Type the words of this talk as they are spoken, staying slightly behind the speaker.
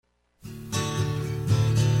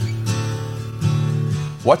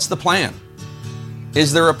What's the plan?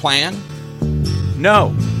 Is there a plan?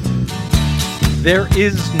 No. There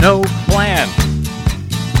is no plan.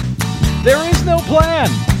 There is no plan.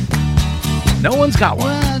 No one's got one.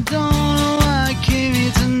 Well, I don't know why I came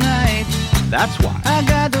here tonight. That's why. I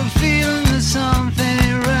got the feeling that something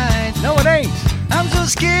ain't right. No, it ain't. I'm so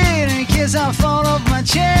scared in case I fall off my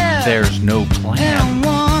chair. There's no And plan. I'm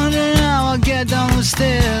wondering how I'll get down the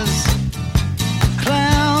stairs.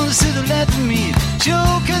 Clowns to the left of me,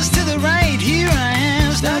 jokers to the right. Here I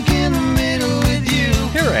am, stuck in the middle with you.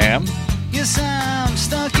 Here I am. Yes, I'm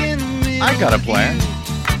stuck in the middle. I got a with plan. you.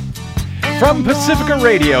 From Pacifica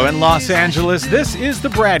Radio in Los Angeles, this is the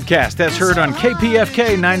BradCast that's heard on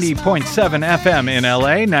KPFK 90.7 FM in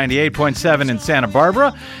LA, 98.7 in Santa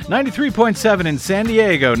Barbara, 93.7 in San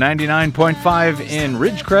Diego, 99.5 in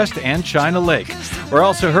Ridgecrest and China Lake. We're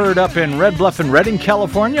also heard up in Red Bluff and Redding,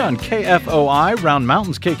 California on KFOI, Round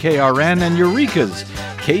Mountains KKRN, and Eureka's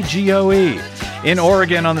KGOE. In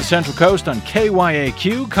Oregon on the Central Coast on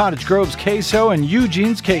KYAQ, Cottage Grove's KSO, and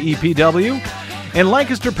Eugene's KEPW. In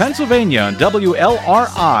Lancaster, Pennsylvania on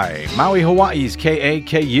WLRI, Maui, Hawaii's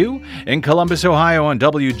KAKU, in Columbus, Ohio on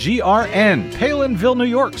WGRN, Palinville, New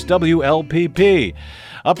York's WLPP,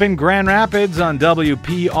 up in Grand Rapids on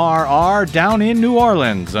WPRR, down in New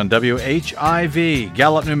Orleans on WHIV,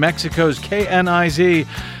 Gallup, New Mexico's KNIZ,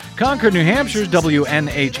 Concord, New Hampshire's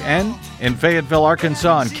WNHN, in Fayetteville,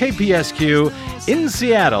 Arkansas on KPSQ, in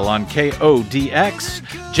Seattle on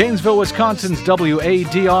KODX, Janesville, Wisconsin's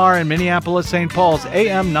WADR, and Minneapolis, St. Paul's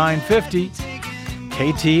AM 950,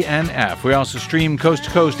 KTNF. We also stream coast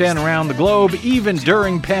to coast and around the globe, even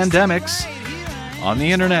during pandemics, on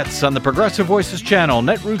the internets, on the Progressive Voices channel,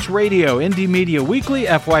 Netroots Radio, Indie Media Weekly,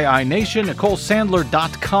 FYI Nation,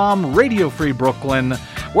 NicoleSandler.com, Radio Free Brooklyn,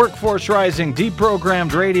 Workforce Rising,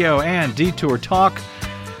 Deprogrammed Radio, and Detour Talk,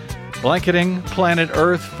 blanketing planet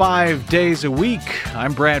Earth 5 days a week.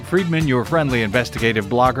 I'm Brad Friedman, your friendly investigative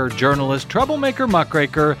blogger, journalist, troublemaker,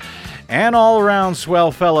 muckraker, and all-around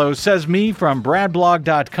swell fellow, says me from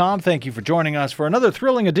bradblog.com. Thank you for joining us for another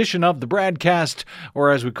thrilling edition of the BradCast,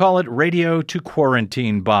 or as we call it, Radio to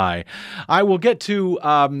Quarantine By. I will get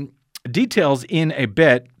to details in a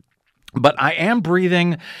bit, but I am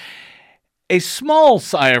breathing a small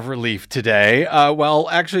sigh of relief today, while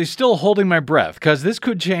actually still holding my breath, because this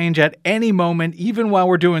could change at any moment, even while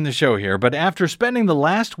we're doing the show here. But after spending the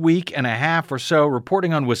last week and a half or so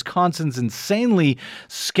reporting on Wisconsin's insanely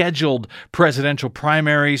scheduled presidential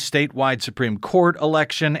primary, statewide Supreme Court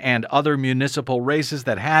election, and other municipal races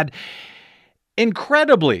that had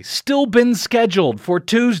incredibly still been scheduled for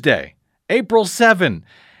Tuesday, April 7,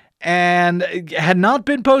 and had not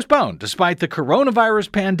been postponed, despite the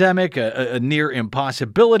coronavirus pandemic, a near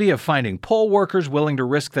impossibility of finding poll workers willing to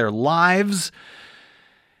risk their lives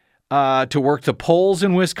to work the polls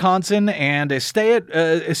in Wisconsin, and a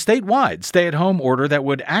statewide stay-at-home order that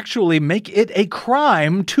would actually make it a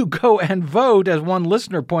crime to go and vote, as one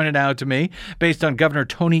listener pointed out to me, based on Governor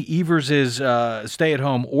Tony Evers'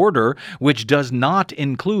 stay-at-home order, which does not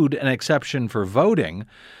include an exception for voting.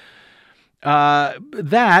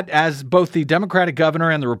 That, as both the Democratic governor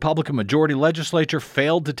and the Republican majority legislature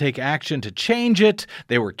failed to take action to change it,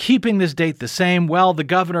 they were keeping this date the same. Well, the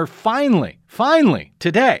governor finally,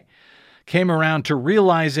 today, came around to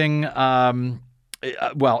realizing, in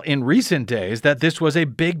recent days, that this was a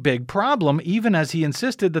big problem, even as he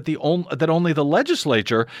insisted that that only the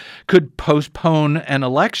legislature could postpone an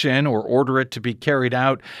election or order it to be carried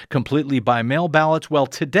out completely by mail ballots. Well,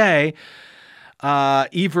 today,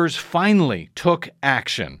 Evers finally took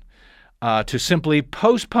action to simply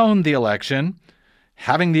postpone the election,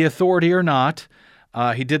 having the authority or not.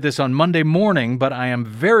 He did this on Monday morning, but I am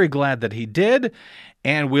very glad that he did,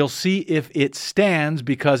 and we'll see if it stands,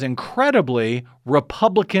 because incredibly,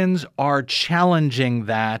 Republicans are challenging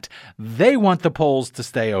that. They want the polls to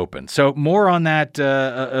stay open. So more on that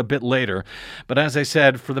a bit later. But as I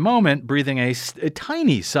said, for the moment, breathing a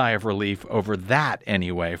tiny sigh of relief over that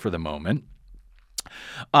anyway for the moment.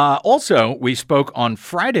 Also, we spoke on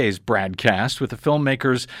Friday's BradCast with the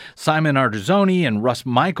filmmakers Simon Ardezzoni and Russ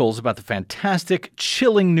Michaels about the fantastic,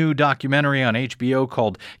 chilling new documentary on HBO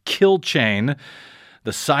called Kill Chain,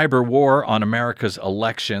 the cyber war on America's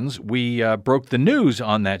elections. We broke the news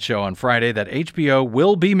on that show on Friday that HBO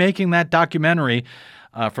will be making that documentary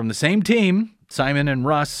from the same team, Simon and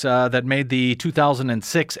Russ, that made the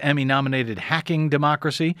 2006 Emmy-nominated Hacking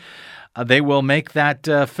Democracy. They will make that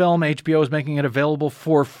film. HBO is making it available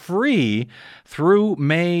for free through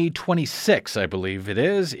May 26, I believe it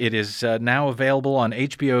is. It is now available on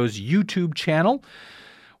HBO's YouTube channel,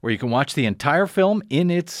 where you can watch the entire film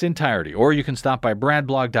in its entirety. Or you can stop by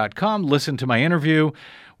bradblog.com, listen to my interview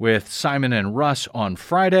with Simon and Russ on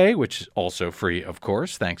Friday, which is also free, of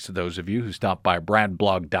course, thanks to those of you who stopped by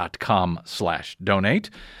bradblog.com/donate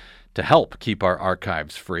to help keep our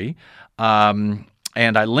archives free.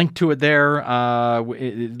 And I linked to it there,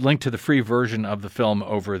 linked to the free version of the film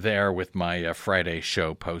over there with my Friday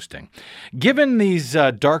show posting. Given these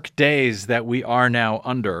dark days that we are now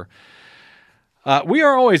under, we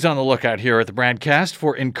are always on the lookout here at the BradCast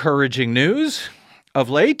for encouraging news. Of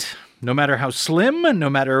late, no matter how slim, no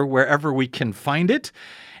matter wherever we can find it.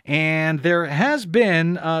 And there has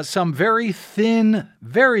been some very thin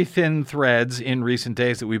threads in recent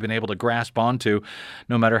days that we've been able to grasp onto,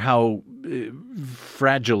 no matter how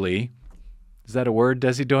fragilely. Is that a word,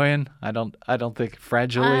 David Dayen? I don't think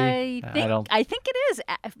fragilely. I think it is.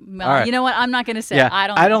 Well, right. You know what? I'm not going to say. Yeah,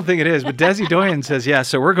 I don't think it is. But David Dayen says yes,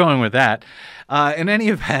 so we're going with that. In any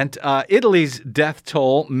event, Italy's death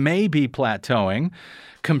toll may be plateauing.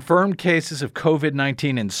 Confirmed cases of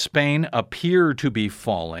COVID-19 in Spain appear to be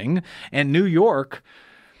falling, and New York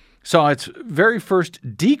saw its very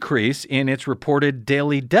first decrease in its reported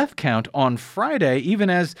daily death count on Friday,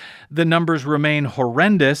 even as the numbers remain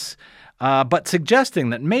horrendous, but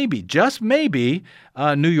suggesting that maybe, just maybe,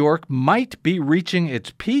 New York might be reaching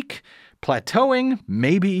its peak, plateauing,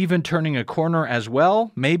 maybe even turning a corner as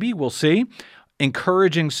well. Maybe, we'll see.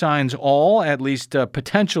 Encouraging signs all, at least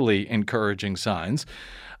potentially encouraging signs.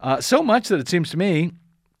 So much that it seems to me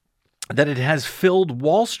that it has filled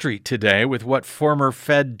Wall Street today with what former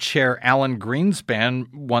Fed Chair Alan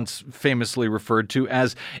Greenspan once famously referred to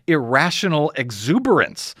as irrational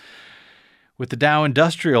exuberance, with the Dow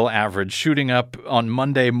Industrial Average shooting up on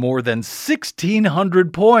Monday more than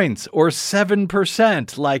 1,600 points, or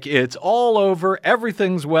 7%, like it's all over,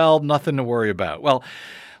 everything's well, nothing to worry about. Well,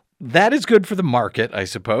 that is good for the market, I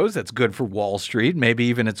suppose. That's good for Wall Street. Maybe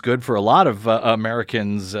even it's good for a lot of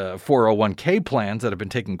Americans' 401k plans that have been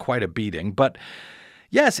taking quite a beating. But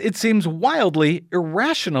yes, it seems wildly,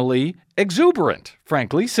 irrationally exuberant,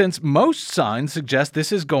 frankly, since most signs suggest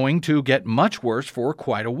this is going to get much worse for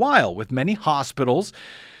quite a while, with many hospitals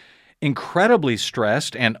incredibly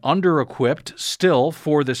stressed and under-equipped still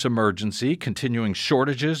for this emergency, continuing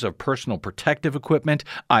shortages of personal protective equipment,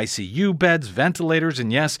 ICU beds, ventilators,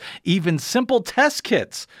 and yes, even simple test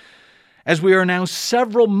kits. As we are now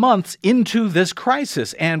several months into this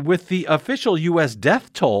crisis, and with the official U.S.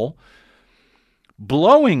 death toll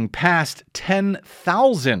blowing past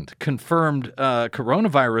 10,000 confirmed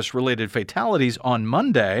coronavirus-related fatalities on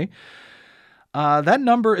Monday, that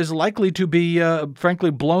number is likely to be, frankly,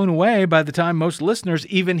 blown away by the time most listeners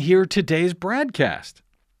even hear today's BradCast.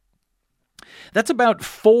 That's about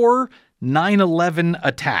 4 9/11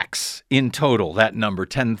 attacks in total, that number,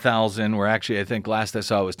 10,000, where actually I think last I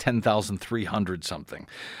saw it was 10,300 something.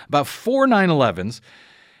 About 4 9/11s,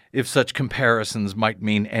 if such comparisons might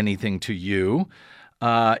mean anything to you.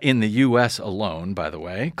 In the U.S. alone, by the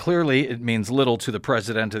way. Clearly, it means little to the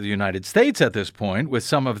President of the United States at this point, with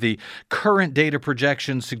some of the current data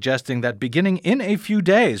projections suggesting that beginning in a few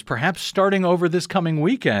days, perhaps starting over this coming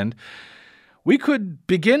weekend, we could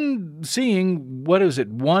begin seeing,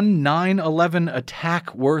 1 9/11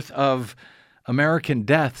 attack worth of American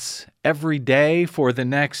deaths every day for the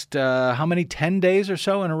next, 10 days or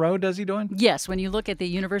so in a row, does he doing? Yes, when you look at the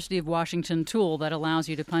University of Washington tool that allows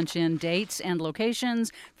you to punch in dates and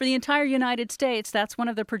locations for the entire United States, that's one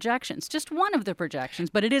of the projections, just one of the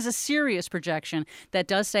projections, but it is a serious projection that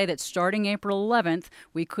does say that starting April 11th,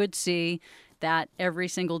 we could see that every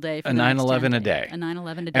single day for a 9/11 a day. A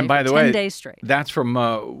 9/11 a day. And by for the 10 way, days straight. That's from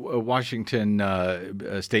Washington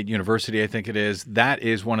State University, I think it is. That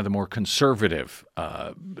is one of the more conservative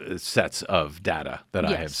sets of data that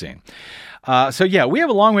I have seen. So we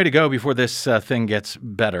have a long way to go before this thing gets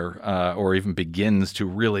better or even begins to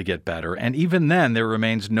really get better. And even then, there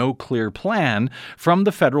remains no clear plan from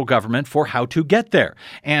the federal government for how to get there.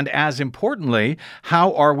 And as importantly,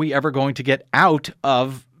 how are we ever going to get out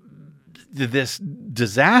of this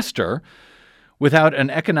disaster without an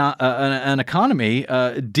economy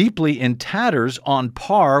deeply in tatters, on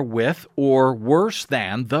par with or worse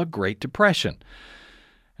than the Great Depression?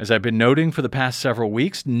 As I've been noting for the past several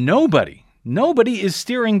weeks, nobody is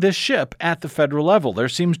steering this ship at the federal level. There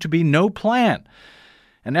seems to be no plan.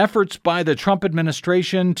 And efforts by the Trump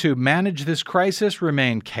administration to manage this crisis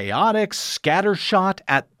remain chaotic, scattershot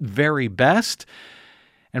at very best.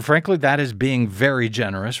 And frankly, that is being very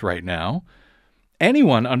generous right now.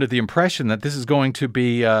 Anyone under the impression that this is going to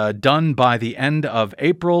be done by the end of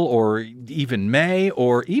April or even May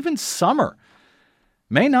or even summer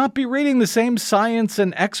may not be reading the same science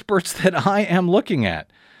and experts that I am looking at.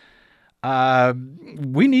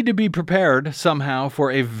 we need to be prepared somehow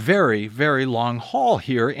for a very, very long haul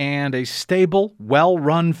here, and a stable,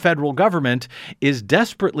 well-run federal government is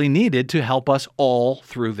desperately needed to help us all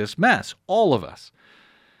through this mess, all of us.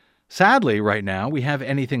 Sadly, right now, we have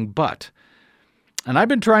anything but. And I've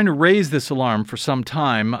been trying to raise this alarm for some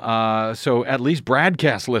time, so at least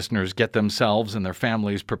BradCast listeners get themselves and their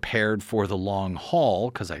families prepared for the long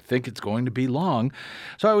haul, because I think it's going to be long.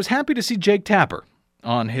 So I was happy to see Jake Tapper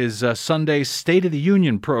on his Sunday State of the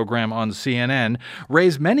Union program on CNN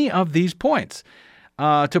raise many of these points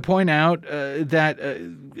to point out that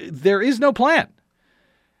there is no plan.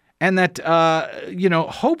 And that,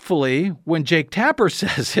 hopefully when Jake Tapper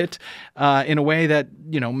says it in a way that,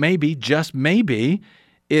 maybe, just maybe,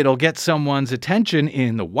 it'll get someone's attention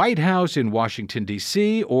in the White House, in Washington,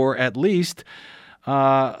 D.C., or at least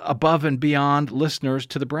above and beyond listeners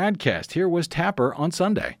to the BradCast. Here was Tapper on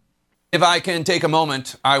Sunday. If I can take a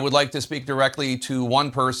moment, I would like to speak directly to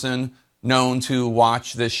one person known to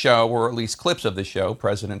watch this show, or at least clips of the show,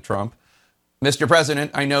 President Trump. Mr.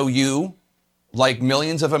 President, I know you, like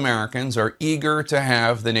millions of Americans, are eager to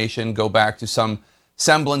have the nation go back to some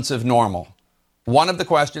semblance of normal. One of the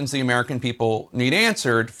questions the American people need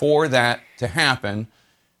answered for that to happen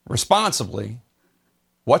responsibly,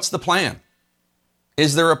 what's the plan?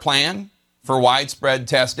 Is there a plan for widespread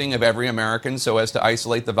testing of every American so as to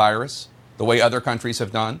isolate the virus the way other countries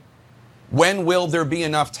have done? When will there be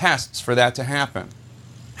enough tests for that to happen?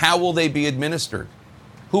 How will they be administered?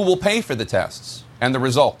 Who will pay for the tests and the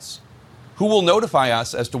results? Who will notify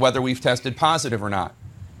us as to whether we've tested positive or not,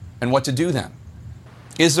 and what to do then?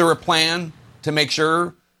 Is there a plan to make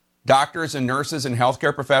sure doctors and nurses and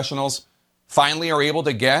healthcare professionals finally are able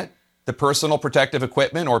to get the personal protective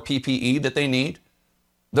equipment, or PPE, that they need?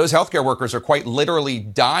 Those healthcare workers are quite literally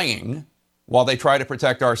dying while they try to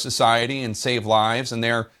protect our society and save lives, and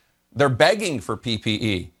they're begging for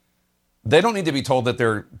PPE. They don't need to be told that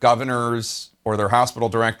their governors or their hospital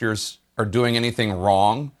directors are doing anything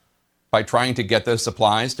wrong by trying to get those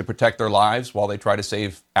supplies to protect their lives while they try to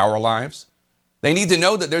save our lives. They need to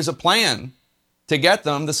know that there's a plan to get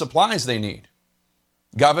them the supplies they need.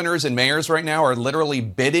 Governors and mayors right now are literally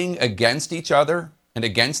bidding against each other and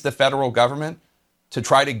against the federal government to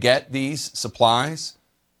try to get these supplies.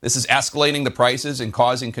 This is escalating the prices and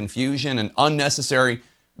causing confusion and unnecessary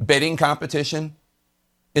bidding competition.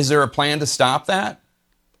 Is there a plan to stop that?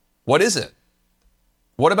 What is it?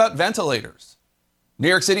 What about ventilators? New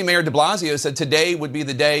York City Mayor de Blasio said today would be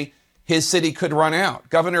the day his city could run out.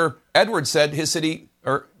 Governor Edwards said his city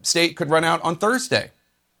or state could run out on Thursday.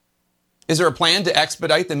 Is there a plan to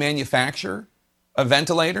expedite the manufacture of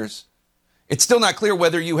ventilators? It's still not clear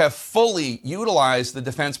whether you have fully utilized the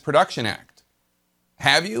Defense Production Act.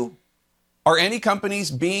 Have you? Are any companies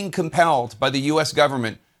being compelled by the U.S.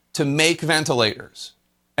 government to make ventilators?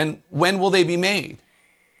 And when will they be made?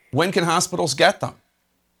 When can hospitals get them?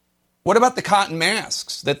 What about the cotton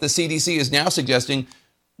masks that the CDC is now suggesting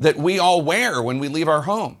that we all wear when we leave our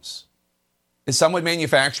homes? Is someone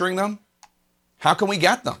manufacturing them? How can we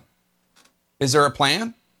get them? Is there a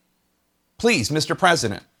plan? Please, Mr.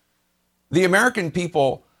 President, the American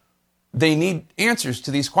people, they need answers to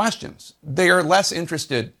these questions. They are less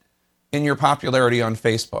interested in your popularity on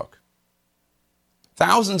Facebook.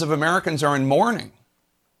 Thousands of Americans are in mourning.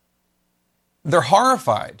 They're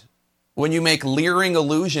horrified when you make leering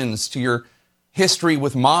allusions to your history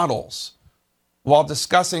with models while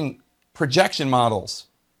discussing projection models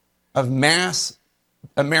of mass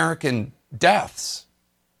American deaths.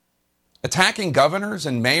 Attacking governors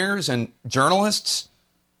and mayors and journalists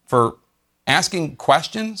for asking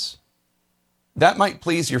questions, that might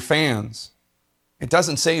please your fans. It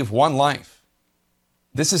doesn't save one life.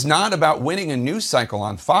 This is not about winning a news cycle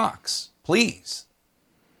on Fox. Please.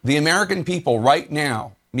 The American people right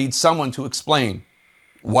now need someone to explain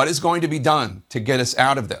what is going to be done to get us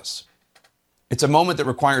out of this. It's a moment that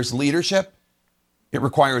requires leadership. It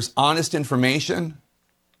requires honest information.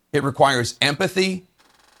 It requires empathy.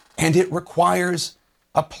 And it requires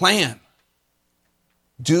a plan.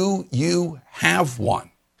 Do you have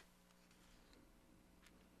one?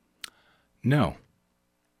 No,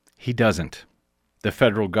 he doesn't. The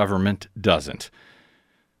federal government doesn't.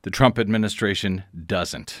 The Trump administration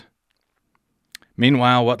doesn't.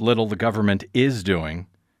 Meanwhile, what little the government is doing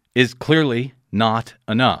is clearly not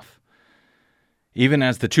enough. Even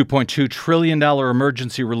as the $2.2 trillion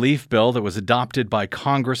emergency relief bill that was adopted by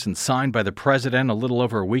Congress and signed by the president a little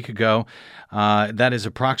over a week ago, that is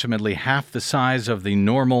approximately half the size of the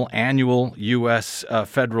normal annual U.S.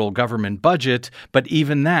 Federal government budget, but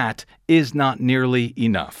even that is not nearly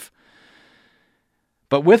enough.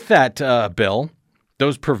 But with that bill,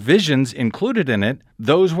 those provisions included in it,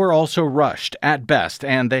 those were also rushed at best,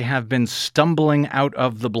 and they have been stumbling out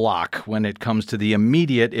of the block when it comes to the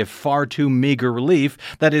immediate, if far too meager relief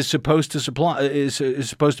that is supposed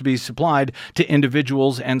to be supplied to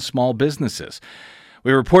individuals and small businesses.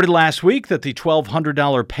 We reported last week that the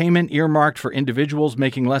 $1,200 payment earmarked for individuals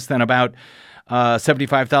making less than about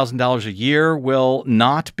 $75,000 a year will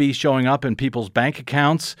not be showing up in people's bank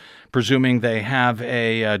accounts, presuming they have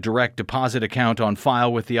a direct deposit account on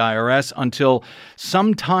file with the IRS, until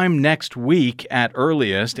sometime next week at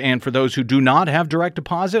earliest. And for those who do not have direct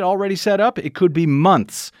deposit already set up, it could be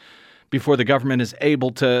months before the government is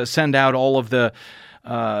able to send out all of the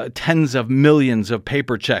tens of millions of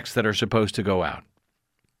paper checks that are supposed to go out.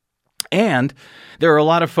 And there are a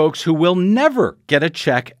lot of folks who will never get a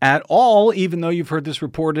check at all, even though you've heard this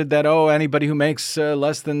reported that, anybody who makes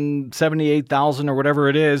less than $78,000 or whatever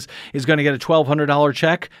it is going to get a $1,200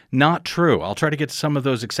 check. Not true. I'll try to get to some of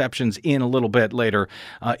those exceptions in a little bit later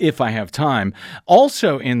if I have time.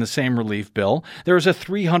 Also in the same relief bill, there is a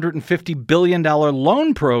 $350 billion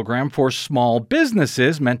loan program for small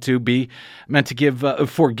businesses meant to give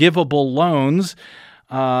forgivable loans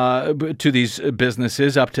to these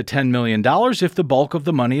businesses up to $10 million if the bulk of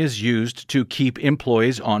the money is used to keep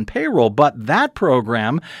employees on payroll. But that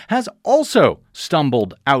program has also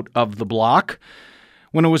stumbled out of the block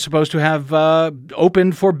when it was supposed to have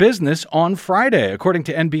opened for business on Friday. According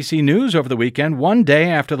to NBC News over the weekend, one day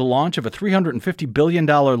after the launch of a $350 billion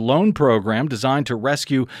loan program designed to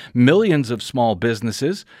rescue millions of small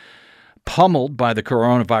businesses pummeled by the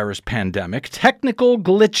coronavirus pandemic, technical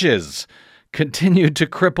glitches continued to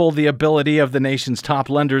cripple the ability of the nation's top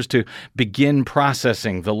lenders to begin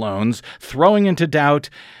processing the loans, throwing into doubt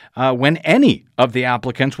when any of the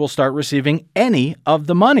applicants will start receiving any of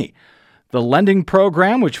the money. The lending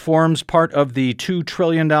program, which forms part of the $2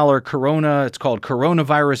 trillion it's called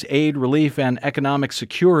Coronavirus Aid, Relief, and Economic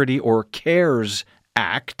Security, or CARES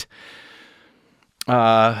Act,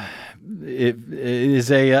 it's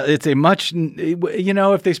a much,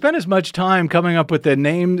 if they spend as much time coming up with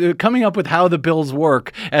how the bills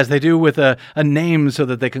work as they do with a name so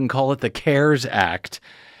that they can call it the CARES Act.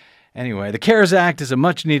 Anyway, the CARES Act is a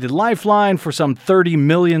much-needed lifeline for some 30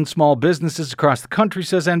 million small businesses across the country,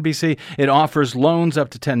 says NBC. It offers loans up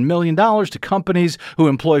to $10 million to companies who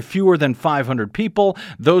employ fewer than 500 people.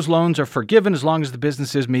 Those loans are forgiven as long as the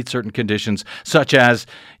businesses meet certain conditions, such as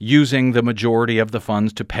using the majority of the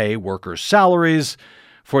funds to pay workers' salaries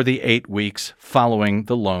for the 8 weeks following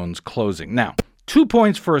the loan's closing. Now, 2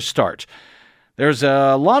 points for a start. There's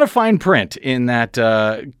a lot of fine print in that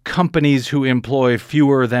companies who employ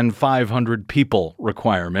fewer than 500 people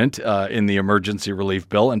requirement in the emergency relief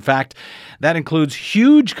bill. In fact, that includes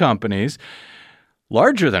huge companies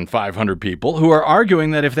larger than 500 people who are arguing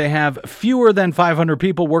that if they have fewer than 500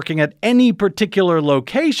 people working at any particular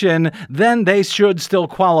location, then they should still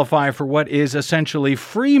qualify for what is essentially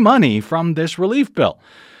free money from this relief bill.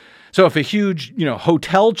 So if a huge,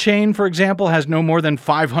 hotel chain, for example, has no more than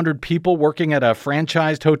 500 people working at a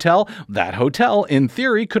franchised hotel, that hotel, in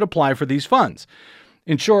theory, could apply for these funds.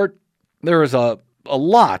 In short, there is a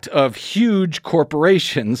lot of huge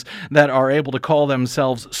corporations that are able to call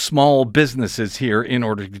themselves small businesses here in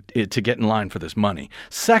order to get in line for this money.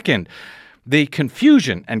 Second, the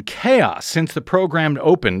confusion and chaos since the program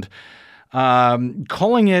opened,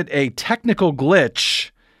 calling it a technical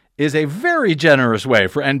glitch is a very generous way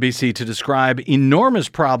for NBC to describe enormous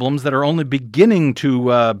problems that are only beginning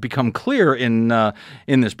to become clear in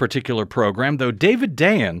this particular program, though David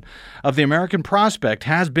Dayen of the American Prospect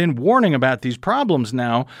has been warning about these problems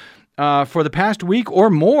now for the past week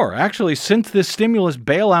or more. Actually, since this stimulus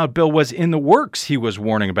bailout bill was in the works, he was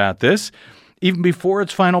warning about this, even before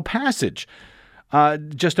its final passage.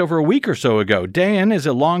 Just over a week or so ago. Dayen is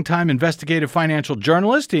a longtime investigative financial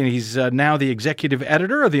journalist, and he's now the executive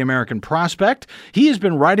editor of the American Prospect. He has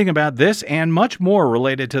been writing about this and much more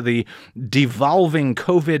related to the devolving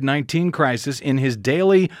COVID-19 crisis in his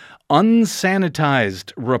daily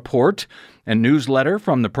unsanitized report and newsletter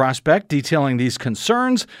from the Prospect, detailing these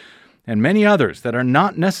concerns and many others that are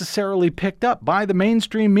not necessarily picked up by the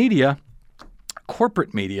mainstream media,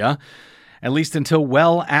 corporate media, at least until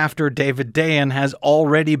well after David Dayen has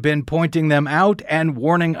already been pointing them out and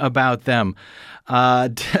warning about them.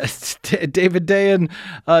 David Dayen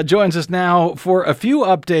joins us now for a few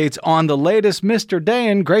updates on the latest. Mr.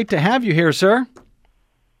 Dayen, great to have you here, sir.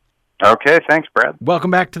 Okay, thanks, Brad. Welcome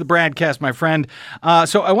back to the BradCast, my friend.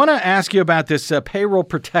 So I want to ask you about this payroll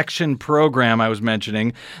protection program I was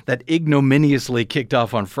mentioning that ignominiously kicked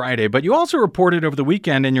off on Friday. But you also reported over the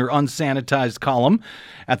weekend in your unsanitized column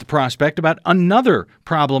at The Prospect about another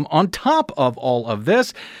problem on top of all of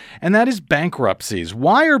this, and that is bankruptcies.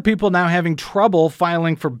 Why are people now having trouble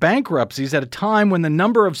filing for bankruptcies at a time when the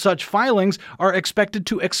number of such filings are expected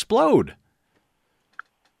to explode?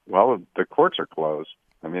 Well, the courts are closed.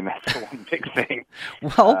 I mean, that's the one big thing.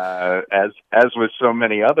 Well, as with so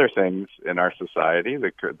many other things in our society,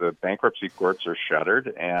 the bankruptcy courts are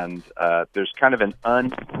shuttered, and there's kind of an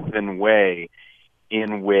uneven way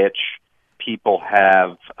in which people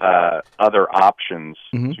have other options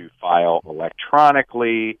to file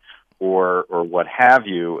electronically or what have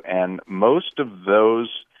you, and most of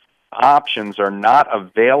those options are not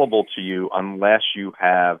available to you unless you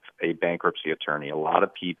have a bankruptcy attorney. A lot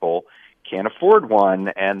of people can't afford one,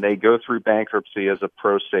 and they go through bankruptcy as a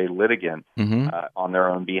pro se litigant on their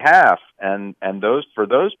own behalf. And for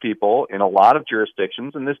those people, in a lot of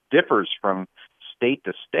jurisdictions, and this differs from state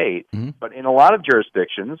to state, but in a lot of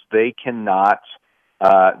jurisdictions, they cannot.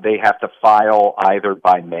 They have to file either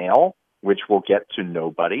by mail, which will get to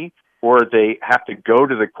nobody, or they have to go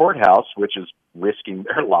to the courthouse, which is risking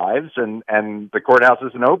their lives, and the courthouse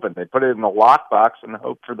isn't open. They put it in a lockbox and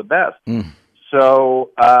hope for the best.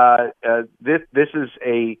 So this is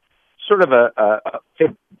a sort of a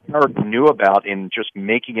thing we already knew about in just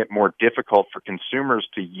making it more difficult for consumers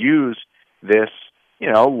to use this,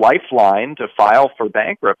 lifeline to file for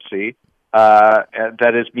bankruptcy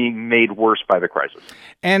that is being made worse by the crisis.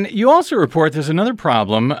 And you also report there's another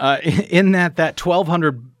problem in that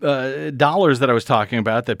 $1,200 that I was talking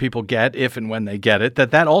about that people get if and when they get it,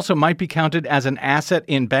 that also might be counted as an asset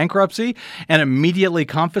in bankruptcy and immediately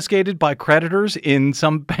confiscated by creditors in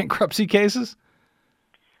some bankruptcy cases?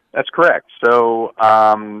 That's correct. So,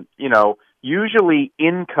 usually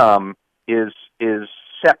income is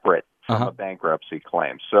separate from a bankruptcy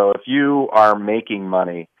claim. So if you are making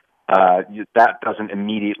money, that doesn't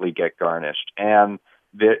immediately get garnished. And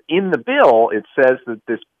in the bill, it says that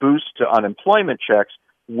this boost to unemployment checks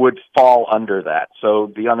would fall under that.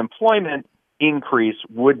 So the unemployment increase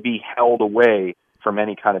would be held away from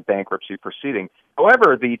any kind of bankruptcy proceeding.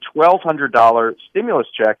 However, the $1,200 stimulus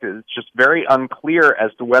check is just very unclear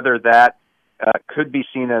as to whether that could be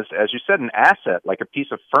seen as you said, an asset, like a piece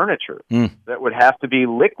of furniture that would have to be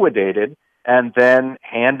liquidated and then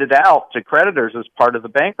handed out to creditors as part of the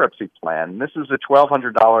bankruptcy plan. This is a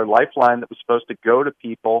 $1,200 lifeline that was supposed to go to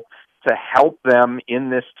people to help them in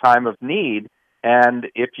this time of need. And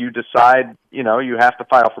if you decide, you have to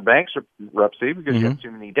file for bankruptcy because you have too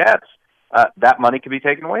many debts, that money can be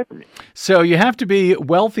taken away from you. So you have to be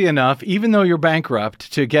wealthy enough, even though you're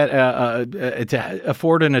bankrupt, to get to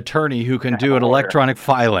afford an attorney who can do an electronic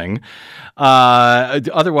filing.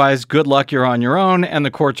 Otherwise, good luck, you're on your own, and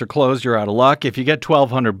the courts are closed, you're out of luck. If you get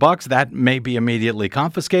 $1,200, that may be immediately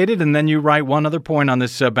confiscated. And then you write one other point on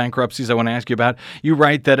this bankruptcies I want to ask you about. You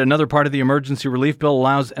write that another part of the emergency relief bill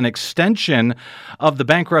allows an extension of the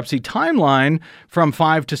bankruptcy timeline from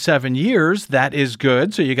 5 to 7 years. That is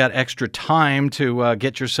good. So you got extra time to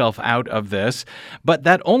get yourself out of this. But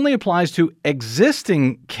that only applies to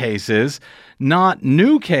existing cases, not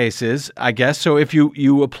new cases, I guess. So if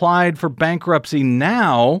you applied for bankruptcy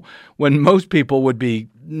now, when most people would be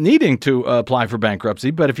needing to apply for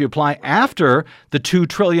bankruptcy, but if you apply after the $2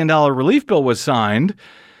 trillion relief bill was signed,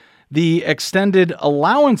 the extended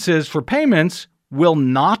allowances for payments will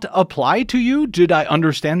not apply to you. Did I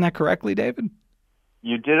understand that correctly, David?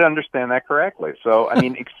 You did understand that correctly. So,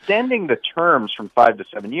 extending the terms from 5 to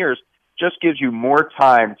 7 years just gives you more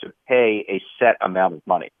time to pay a set amount of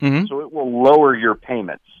money. So it will lower your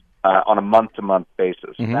payments on a month-to-month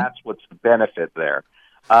basis. That's what's the benefit there.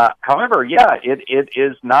 However, it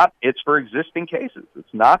is not. It's for existing cases.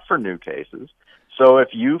 It's not for new cases. So if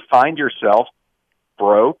you find yourself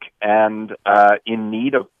broke and in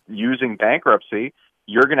need of using bankruptcy,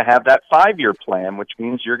 you're going to have that 5-year plan, which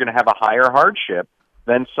means you're going to have a higher hardship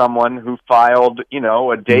than someone who filed,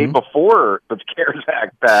 a day before the CARES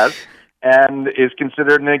Act passed and is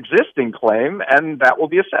considered an existing claim, and that will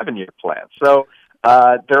be a 7-year plan. So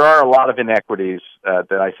there are a lot of inequities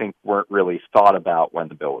that I think weren't really thought about when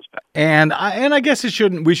the bill was passed. And I guess we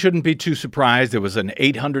shouldn't be too surprised. It was an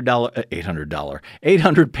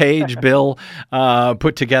 $800-page bill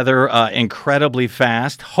put together incredibly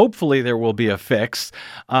fast. Hopefully there will be a fix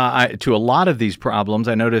to a lot of these problems.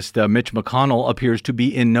 I noticed Mitch McConnell appears to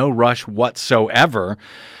be in no rush whatsoever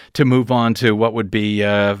to move on to what would be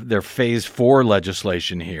their Phase 4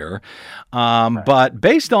 legislation here. But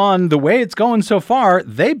based on the way it's going so far,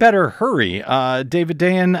 they better hurry. David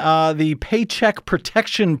Dayen, the Paycheck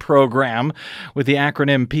Protection Program with the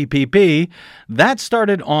acronym PPP, that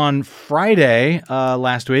started on Friday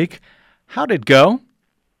last week. How'd it go?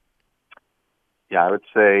 Yeah, I would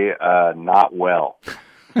say not well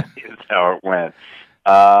is how it went.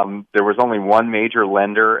 There was only one major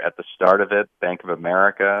lender at the start of it, Bank of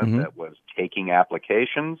America, that was taking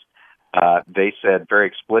applications. They said very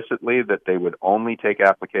explicitly that they would only take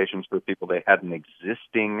applications for people they had an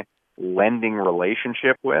existing lending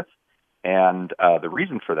relationship with. And the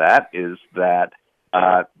reason for that is that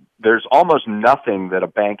there's almost nothing that a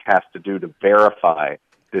bank has to do to verify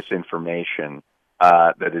this information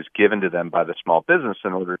that is given to them by the small business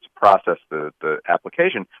in order to process the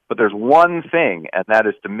application. But there's one thing, and that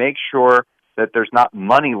is to make sure that there's not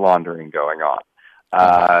money laundering going on.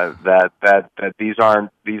 That these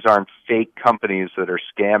aren't fake companies that are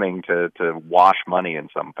scamming to wash money in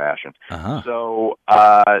some fashion. So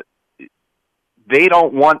they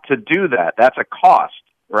don't want to do that. That's a cost,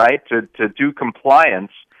 right? To do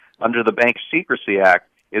compliance under the Bank Secrecy Act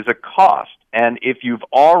is a cost. And if you've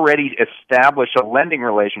already established a lending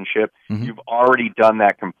relationship, you've already done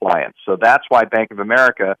that compliance. So that's why Bank of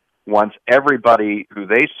America wants everybody who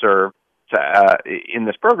they serve to, in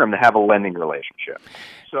this program to have a lending relationship.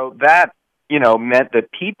 So that, meant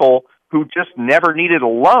that people who just never needed a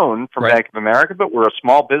loan from Bank of America, but were a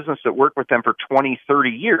small business that worked with them for 20, 30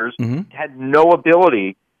 years, had no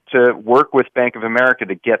ability to work with Bank of America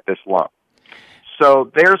to get this loan.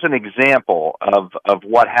 So there's an example of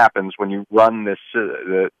what happens when you run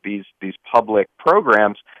these public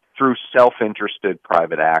programs through self-interested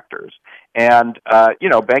private actors. And,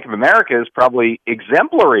 Bank of America is probably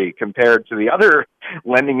exemplary compared to the other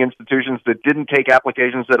lending institutions that didn't take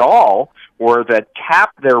applications at all, or that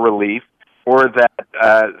capped their relief, or that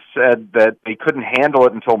said that they couldn't handle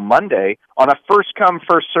it until Monday on a first-come,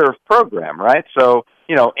 first-served program, right? So,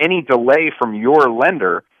 any delay from your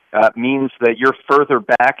lender means that you're further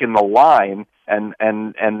back in the line, and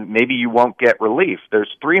maybe you won't get relief. There's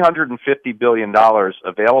 $350 billion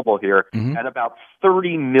available here, and about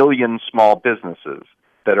 30 million small businesses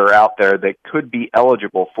that are out there that could be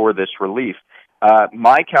eligible for this relief.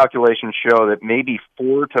 My calculations show that maybe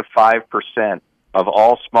 4 to 5% of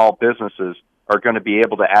all small businesses are going to be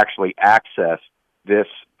able to actually access this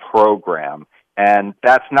program. And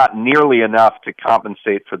that's not nearly enough to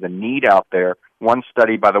compensate for the need out there. One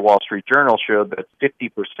study by the Wall Street Journal showed that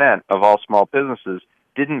 50% of all small businesses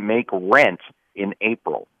didn't make rent in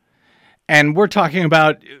April. And we're talking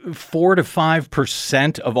about 4 to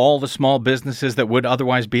 5% of all the small businesses that would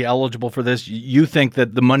otherwise be eligible for this. You think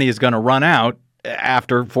that the money is going to run out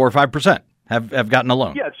after 4 or 5% have gotten a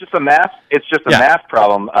loan? Yeah, it's just a math. It's just a math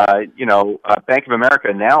problem. Bank of America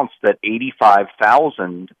announced that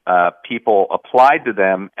 85,000 people applied to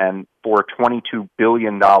them, and for $22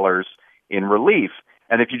 billion in relief.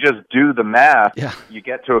 And if you just do the math, you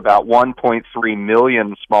get to about 1.3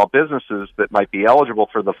 million small businesses that might be eligible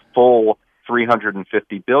for the full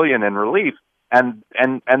 $350 billion in relief. And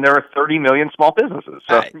there are 30 million small businesses.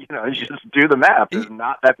 So, you just do the math. There's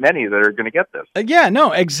not that many that are going to get this. Yeah,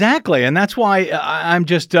 no, exactly. And that's why I'm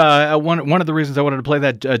just, one of the reasons I wanted to play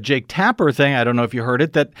that Jake Tapper thing, I don't know if you heard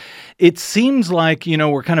it, that it seems like,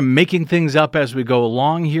 we're kind of making things up as we go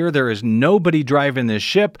along here. There is nobody driving this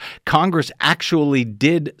ship. Congress actually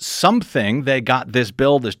did something. They got this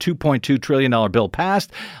bill, this $2.2 trillion bill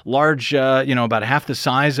passed, large, about half the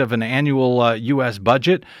size of an annual U.S.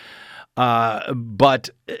 budget. But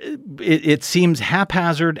it seems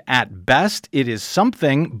haphazard at best. It is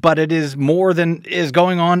something, but it is more than is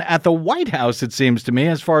going on at the White House, it seems to me,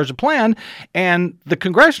 as far as a plan. And the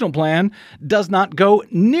congressional plan does not go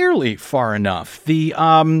nearly far enough.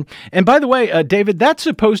 And by the way, David, that's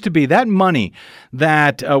supposed to be that money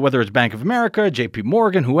that, whether it's Bank of America, JP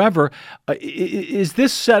Morgan, whoever, is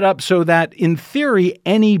this set up so that, in theory,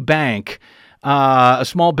 any bank, a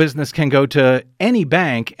small business can go to any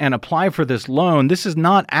bank and apply for this loan? This is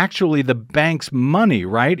not actually the bank's money,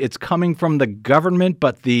 right? It's coming from the government,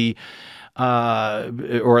 but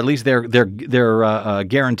or at least they're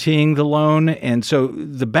guaranteeing the loan. And so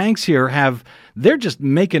the banks here they're just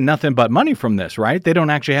making nothing but money from this, right? They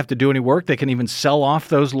don't actually have to do any work. They can even sell off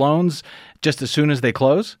those loans just as soon as they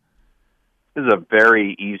close. This is a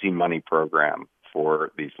very easy money program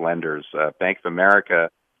for these lenders. Bank of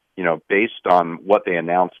America, based on what they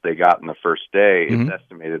announced they got in the first day, it's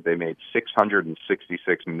estimated they made $666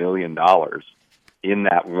 million in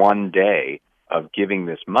that one day of giving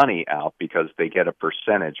this money out because they get a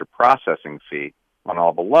percentage, a processing fee on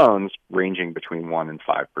all the loans, ranging between 1% and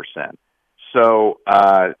 5%. So,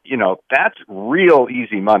 that's real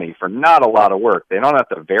easy money for not a lot of work. They don't have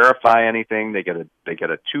to verify anything. They get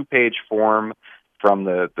a 2-page form from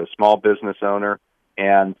the small business owner,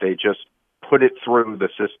 and they just put it through the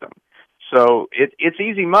system. So it's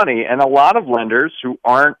easy money, and a lot of lenders who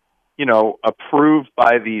aren't, approved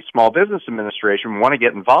by the Small Business Administration want to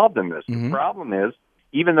get involved in this. Mm-hmm. The problem is,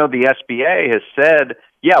 even though the SBA has said,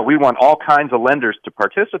 yeah, we want all kinds of lenders to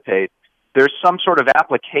participate, there's some sort of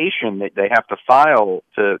application that they have to file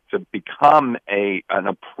to become an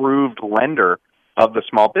approved lender of the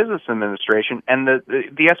Small Business Administration, and the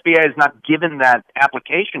SBA has not given that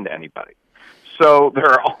application to anybody. So there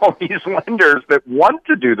are all these lenders that want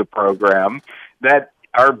to do the program that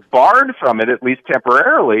are barred from it, at least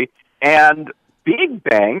temporarily, and big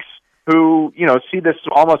banks who, see this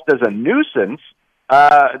almost as a nuisance,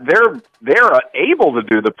 they're able to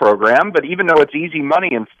do the program, but even though it's easy money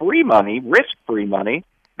and free money, risk-free money,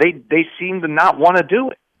 they seem to not want to do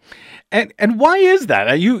it. And why is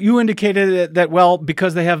that? You indicated that, well,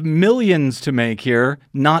 because they have millions to make here,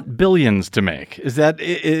 not billions to make. Is that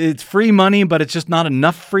it's free money, but it's just not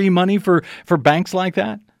enough free money for banks like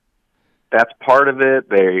that? That's part of it.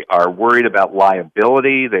 They are worried about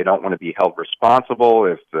liability. They don't want to be held responsible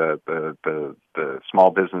if the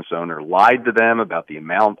small business owner lied to them about the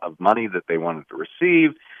amount of money that they wanted to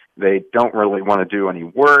receive. They don't really want to do any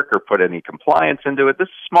work or put any compliance into it. This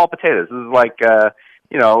is small potatoes. This is like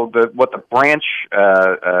what the branch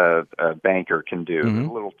banker can do, mm-hmm.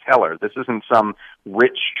 the little teller. This isn't some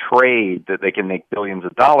rich trade that they can make billions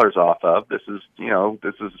of dollars off of. This is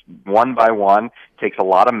one by one, takes a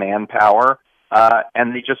lot of manpower,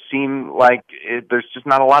 and they just seem like there's just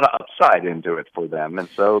not a lot of upside into it for them, and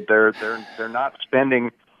so they're not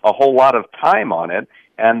spending a whole lot of time on it.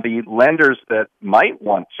 And the lenders that might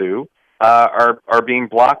want to are being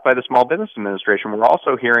blocked by the Small Business Administration. We're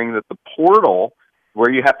also hearing that the portal where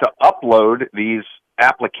you have to upload these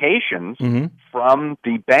applications mm-hmm. from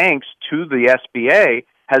the banks to the SBA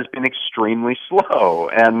has been extremely slow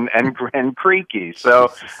and creaky.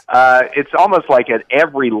 So it's almost like at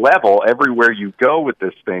every level, everywhere you go with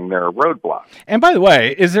this thing, there are roadblocks. And by the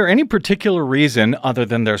way, is there any particular reason, other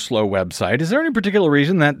than their slow website, is there any particular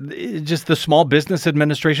reason that just the Small Business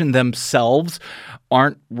Administration themselves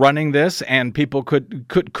aren't running this, and people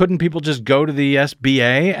couldn't people just go to the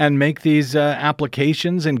SBA and make these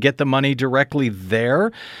applications and get the money directly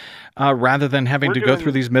there rather than having to go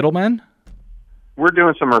through these middlemen? We're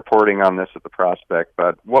doing some reporting on this at the Prospect,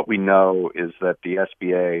 but what we know is that the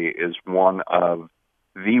SBA is one of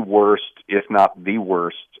the worst, if not the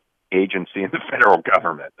worst, agency in the federal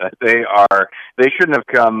government. They shouldn't have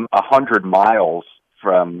come 100 miles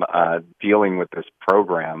from dealing with this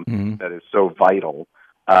program mm-hmm. that is so vital.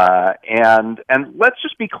 And let's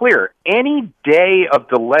just be clear, any day of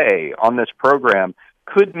delay on this program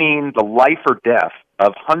could mean the life or death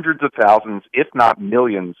of hundreds of thousands, if not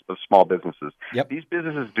millions, of small businesses. Yep. These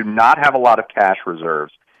businesses do not have a lot of cash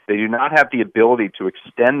reserves. They do not have the ability to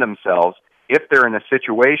extend themselves if they're in a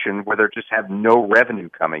situation where they just have no revenue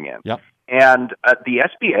coming in. Yep. And the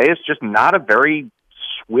SBA is just not a very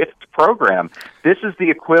swift program. This is the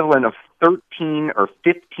equivalent of 13 or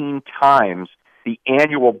 15 times the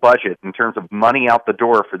annual budget in terms of money out the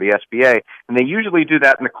door for the SBA, and they usually do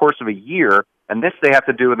that in the course of a year, and this they have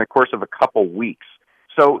to do in the course of a couple weeks.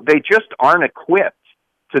 So they just aren't equipped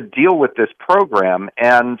to deal with this program,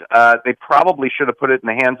 and they probably should have put it in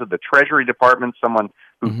the hands of the Treasury Department, someone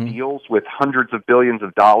who mm-hmm. deals with hundreds of billions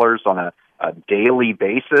of dollars on a daily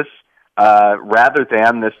basis, rather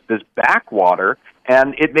than this backwater.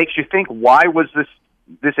 And it makes you think, why was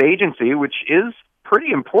this agency, which is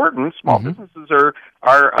pretty important, small mm-hmm. businesses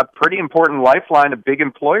are a pretty important lifeline, a big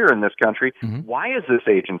employer in this country. Mm-hmm. Why is this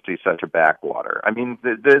agency such a backwater? I mean,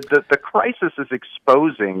 the crisis is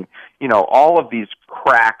exposing, all of these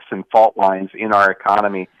cracks and fault lines in our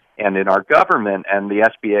economy and in our government, and the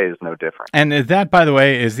SBA is no different. And that, by the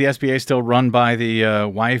way, is the SBA still run by the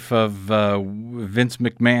wife of Vince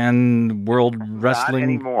McMahon, World Wrestling? Not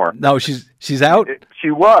anymore. No, she's out?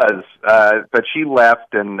 She was, but she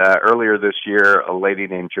left, and earlier this year, a lady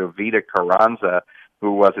named Jovita Carranza,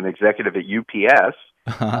 who was an executive at UPS,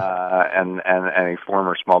 and a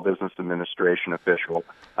former Small Business Administration official,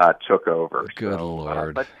 took over. Good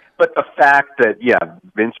Lord. But the fact that,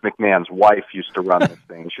 Vince McMahon's wife used to run this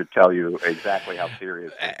thing should tell you exactly how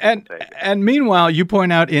serious it is. And meanwhile, you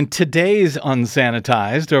point out in today's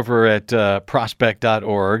Unsanitized over at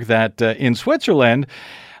prospect.org that in Switzerland,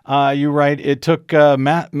 You write, it took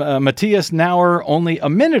Matthias Nauer only a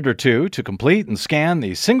minute or two to complete and scan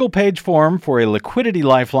the single-page form for a liquidity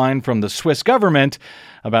lifeline from the Swiss government.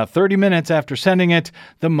 About 30 minutes after sending it,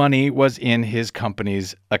 the money was in his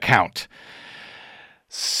company's account.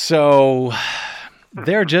 So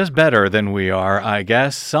they're just better than we are, I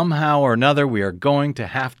guess. Somehow or another, we are going to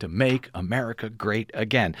have to make America great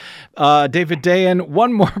again. David Dayen,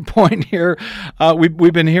 one more point here.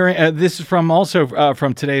 We've been hearing, this is from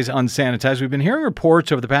today's Unsanitized. We've been hearing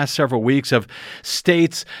reports over the past several weeks of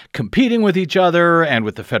states competing with each other and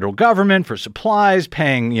with the federal government for supplies,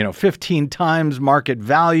 paying 15 times market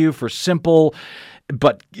value for simple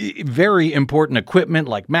but very important equipment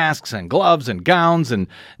like masks and gloves and gowns, and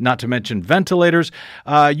not to mention ventilators.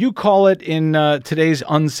 You call it in today's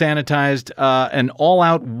Unsanitized an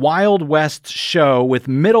all-out Wild West show with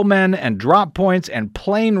middlemen and drop points and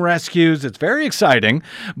plane rescues. It's very exciting,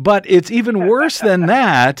 but it's even worse than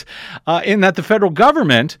that in that the federal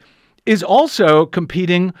government is also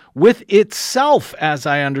competing with itself, as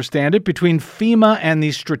I understand it, between FEMA and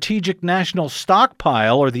the Strategic National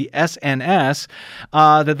Stockpile, or the SNS,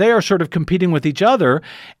 that they are sort of competing with each other,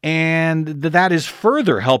 and that is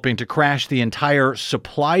further helping to crash the entire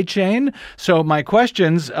supply chain. So my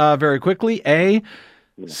questions, very quickly: A,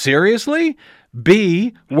 seriously?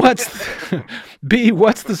 B, what's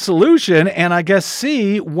the solution? And I guess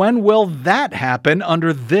C, when will that happen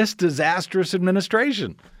under this disastrous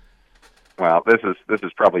administration? Well, this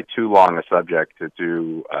is probably too long a subject to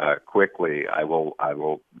do quickly. I will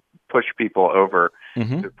push people over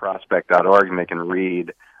to prospect.org and they can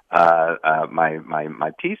read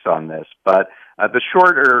my piece on this. But the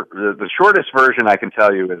shortest version I can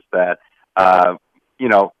tell you is that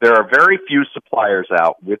there are very few suppliers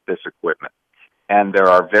out with this equipment, and there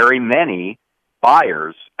are very many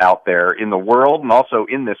buyers out there in the world and also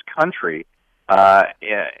in this country,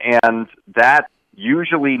 and that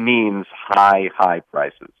usually means high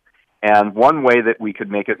prices. And one way that we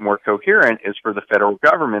could make it more coherent is for the federal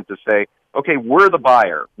government to say, okay, we're the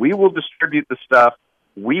buyer. We will distribute the stuff.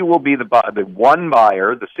 We will be the one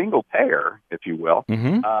buyer, the single payer, if you will,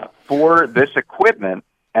 for this equipment,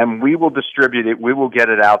 and we will distribute it. We will get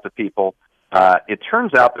it out to people. It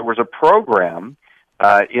turns out there was a program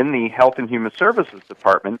in the Health and Human Services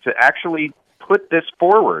Department to actually put this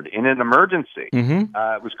forward in an emergency.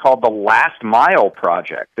 It was called the Last Mile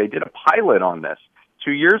Project. They did a pilot on this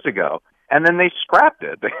 2 years ago, and then they scrapped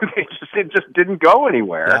it. It just didn't go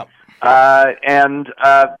anywhere. Yep. And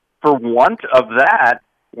for want of that,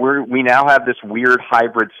 we now have this weird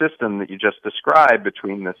hybrid system that you just described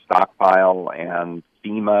between the stockpile and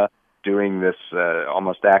FEMA doing this,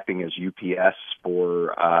 almost acting as UPS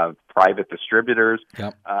for private distributors,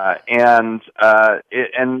 yep. And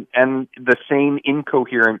the same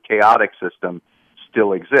incoherent, chaotic system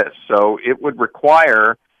still exists. So it would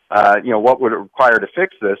require, what would it require to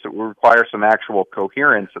fix this? It would require some actual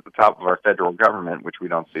coherence at the top of our federal government, which we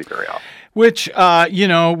don't see very often. Which,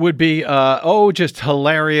 would be, just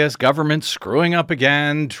hilarious. Government screwing up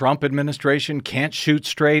again. Trump administration can't shoot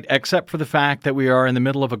straight, except for the fact that we are in the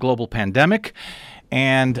middle of a global pandemic.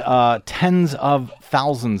 And tens of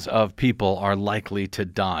thousands of people are likely to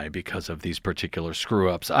die because of these particular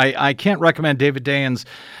screw-ups. I can't recommend David Dayen's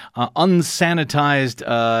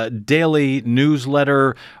unsanitized daily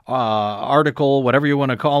newsletter, article, whatever you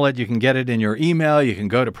want to call it. You can get it in your email. You can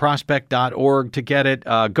go to prospect.org to get it.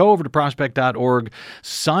 Go over to prospect.org,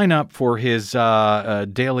 sign up for his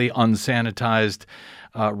daily unsanitized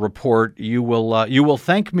report. You will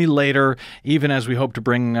thank me later, even as we hope to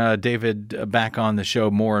bring David back on the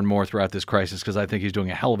show more and more throughout this crisis, because I think he's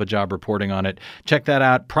doing a hell of a job reporting on it. Check that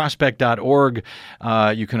out, prospect.org.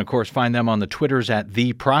 You can, of course, find them on the Twitters at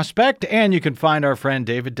The Prospect, and you can find our friend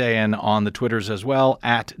David Dayen on the Twitters as well,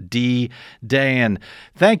 at DDayen.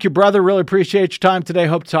 Thank you, brother. Really appreciate your time today.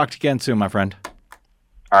 Hope to talk to you again soon, my friend.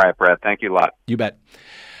 All right, Brad. Thank you a lot. You bet.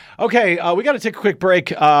 Okay, we got to take a quick break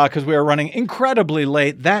because we are running incredibly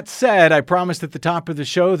late. That said, I promised at the top of the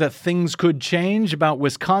show that things could change about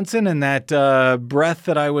Wisconsin, and that breath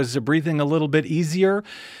that I was breathing a little bit easier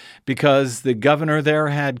because the governor there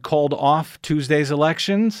had called off Tuesday's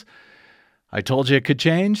elections. I told you it could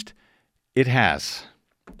change. It has.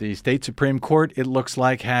 The state Supreme Court, it looks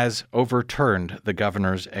like, has overturned the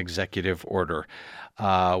governor's executive order.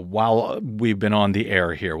 While we've been on the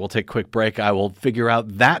air here, we'll take a quick break. I will figure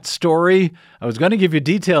out that story. I was going to give you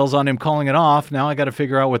details on him calling it off. Now I got to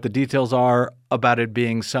figure out what the details are about it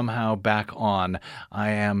being somehow back on. I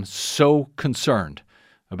am so concerned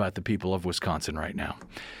about the people of Wisconsin right now.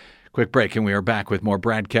 Quick break, and we are back with more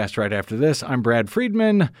BradCast right after this. I'm Brad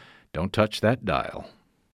Friedman. Don't touch that dial.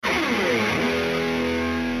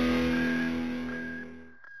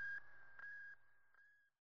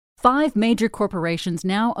 5 major corporations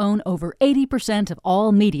now own over 80% of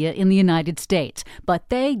all media in the United States, but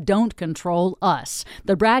they don't control us.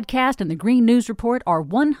 The BradCast and the Green News Report are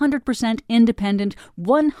 100% independent,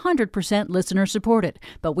 100% listener-supported.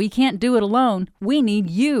 But we can't do it alone. We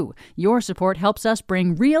need you. Your support helps us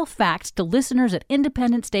bring real facts to listeners at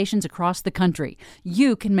independent stations across the country.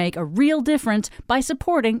 You can make a real difference by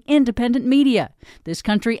supporting independent media. This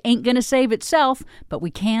country ain't going to save itself, but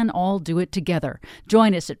we can all do it together.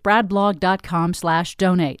 Join us at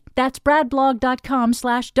bradblog.com/donate. That's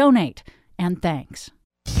bradblog.com/donate. And thanks.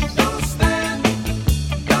 Don't stand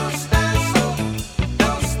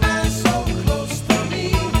so close to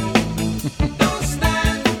me. Don't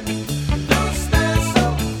stand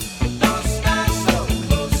so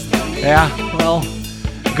close to me. Yeah, well,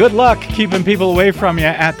 good luck keeping people away from you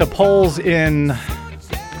at the polls in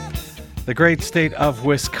the great state of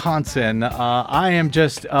Wisconsin. I am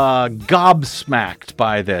just gobsmacked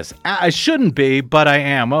by this. I shouldn't be, but I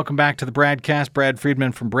am. Welcome back to the BradCast. Brad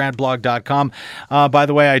Friedman from bradblog.com. By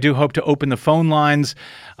the way, I do hope to open the phone lines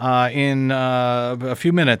in a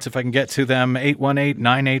few minutes if I can get to them.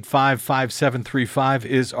 818-985-5735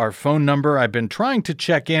 is our phone number. I've been trying to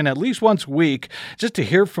check in at least once a week just to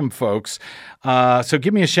hear from folks. So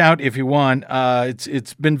give me a shout if you want.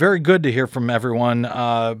 It's been very good to hear from everyone,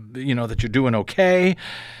 that you're doing okay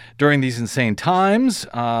during these insane times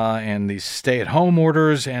and these stay-at-home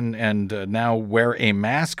orders and now wear a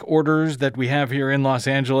mask orders that we have here in Los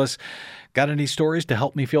Angeles. Got any stories to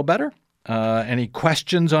help me feel better? Any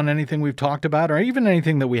questions on anything we've talked about or even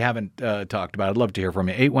anything that we haven't talked about? I'd love to hear from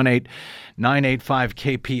you.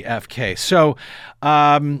 818-985-KPFK. So,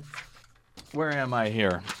 where am I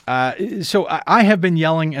here? So I have been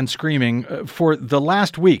yelling and screaming for the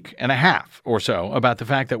last week and a half or so about the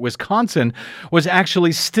fact that Wisconsin was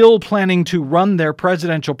actually still planning to run their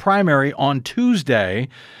presidential primary on Tuesday.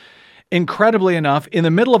 Incredibly enough, in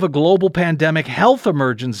the middle of a global pandemic health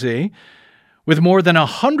emergency, with more than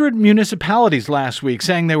 100 municipalities last week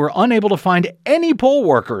saying they were unable to find any poll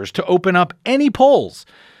workers to open up any polls.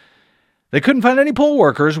 They couldn't find any poll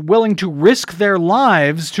workers willing to risk their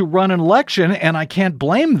lives to run an election, and I can't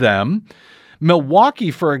blame them.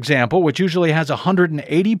 Milwaukee, for example, which usually has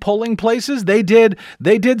 180 polling places, they did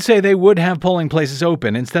say they would have polling places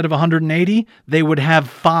open. Instead of 180, they would have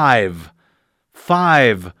 5.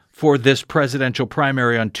 5 for this presidential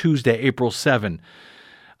primary on Tuesday, April 7,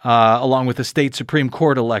 along with the state Supreme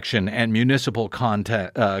Court election and municipal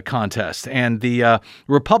contest. And the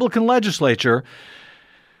Republican legislature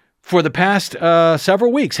for the past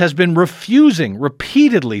several weeks has been refusing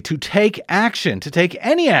repeatedly to take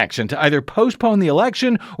any action to either postpone the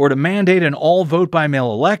election or to mandate an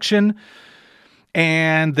all-vote-by-mail election.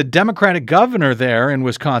 And the Democratic governor there in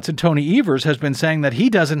Wisconsin, Tony Evers, has been saying that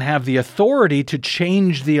he doesn't have the authority to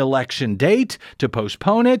change the election date, to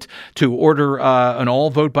postpone it, to order an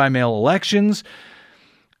all-vote-by-mail elections.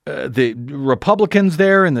 The Republicans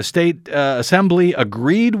there in the state assembly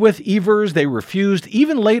agreed with Evers. They refused,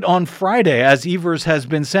 even late on Friday, as Evers has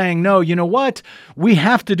been saying, no, you know what? We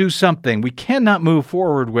have to do something. We cannot move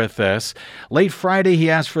forward with this. Late Friday, he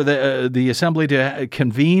asked for the assembly to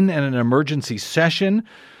convene in an emergency session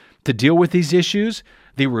to deal with these issues.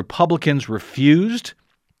 The Republicans refused.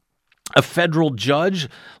 A federal judge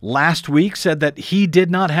last week said that he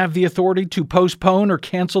did not have the authority to postpone or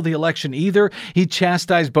cancel the election either. He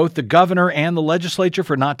chastised both the governor and the legislature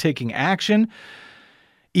for not taking action,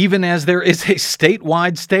 even as there is a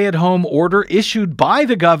statewide stay-at-home order issued by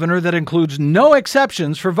the governor that includes no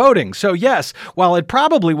exceptions for voting. So yes, while it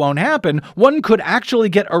probably won't happen, one could actually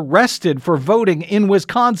get arrested for voting in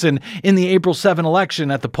Wisconsin in the April 7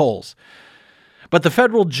 election at the polls. But the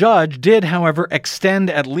federal judge did, however, extend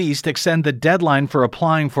the deadline for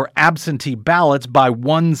applying for absentee ballots by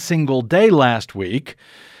one single day last week,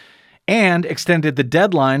 and extended the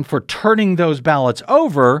deadline for turning those ballots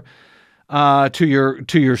over to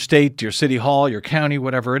your state, your city hall, your county,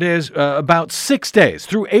 whatever it is, about 6 days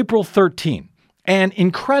through April 13. And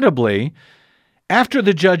incredibly, after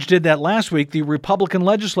the judge did that last week, the Republican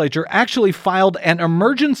legislature actually filed an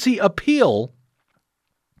emergency appeal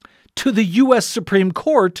to the U.S. Supreme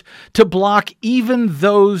Court to block even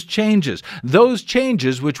those changes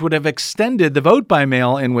which would have extended the vote by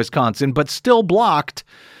mail in Wisconsin, but still blocked,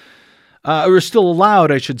 or still allowed,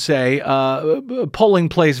 I should say, polling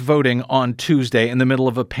place voting on Tuesday in the middle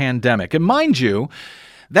of a pandemic. And mind you,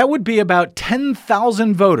 that would be about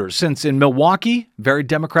 10,000 voters, since in Milwaukee, very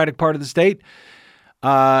Democratic part of the state,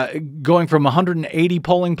 going from 180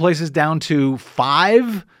 polling places down to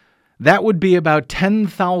 5, that would be about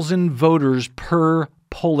 10,000 voters per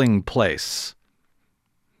polling place.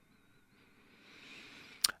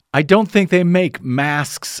 I don't think they make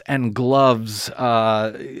masks and gloves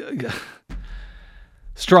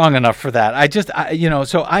strong enough for that.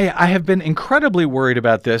 I have been incredibly worried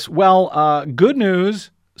about this. Well, good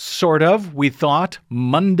news, sort of. We thought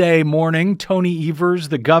Monday morning, Tony Evers,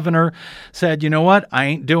 the governor, said, you know what? I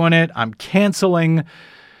ain't doing it. I'm canceling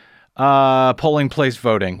polling place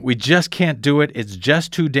voting. We just can't do it. It's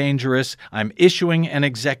just too dangerous. I'm issuing an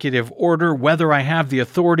executive order, whether I have the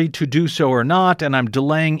authority to do so or not, and I'm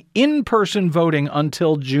delaying in-person voting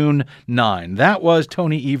until June 9. That was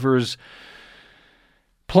Tony Evers'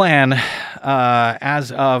 plan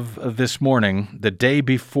as of this morning, the day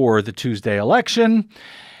before the Tuesday election.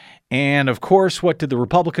 And, of course, what did the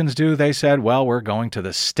Republicans do? They said, well, we're going to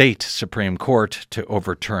the state Supreme Court to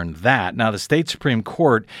overturn that. Now, the state Supreme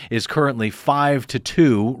Court is currently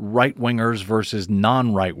 5-2 right-wingers versus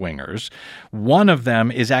non-right-wingers. One of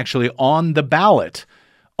them is actually on the ballot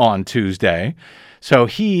on Tuesday. So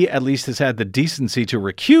he at least has had the decency to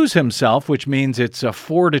recuse himself, which means it's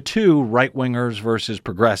 4-2 right-wingers versus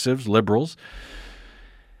progressives, liberals.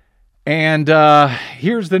 And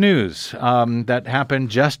here's the news that happened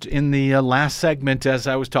just in the last segment as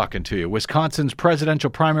I was talking to you. Wisconsin's presidential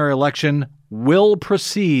primary election will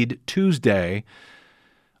proceed Tuesday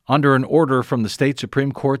under an order from the state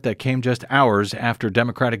Supreme Court that came just hours after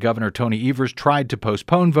Democratic Governor Tony Evers tried to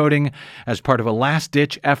postpone voting as part of a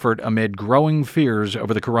last-ditch effort amid growing fears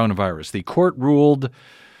over the coronavirus. The court ruled...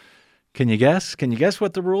 Can you guess? Can you guess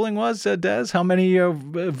what the ruling was, Des? How many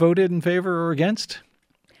voted in favor or against?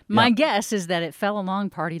 My guess is that it fell along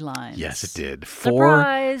party lines. Yes, it did.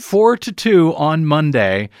 Surprise! 4-2 on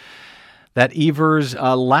Monday, that Evers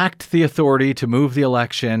lacked the authority to move the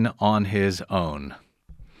election on his own.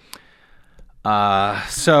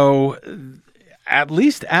 So, at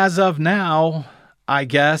least as of now, I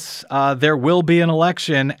guess, there will be an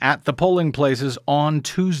election at the polling places on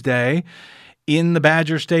Tuesday in the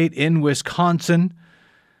Badger State in Wisconsin.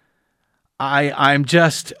 I'm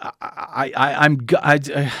gobsmacked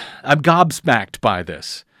by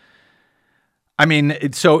this. I mean,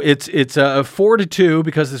 it's a 4-2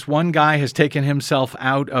 because this one guy has taken himself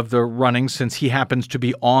out of the running since he happens to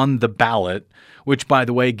be on the ballot, which, by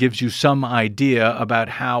the way, gives you some idea about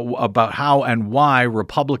how and why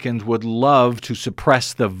Republicans would love to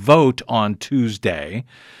suppress the vote on Tuesday.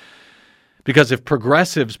 Because if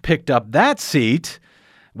progressives picked up that seat,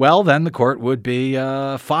 well, then the court would be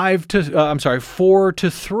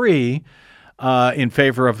 4-3 in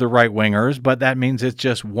favor of the right-wingers, but that means it's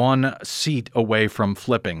just one seat away from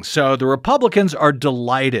flipping. So the Republicans are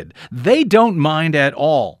delighted. They don't mind at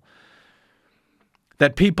all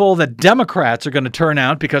that Democrats are going to turn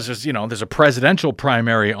out because there's a presidential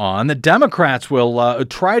primary on. The Democrats will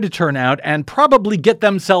try to turn out and probably get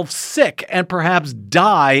themselves sick and perhaps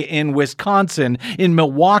die in Wisconsin, in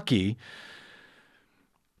Milwaukee.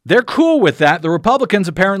 They're cool with that. The Republicans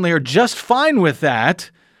apparently are just fine with that.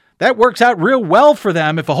 That works out real well for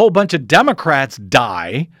them if a whole bunch of Democrats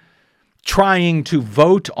die trying to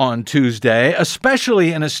vote on Tuesday,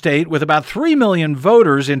 especially in a state with about 3 million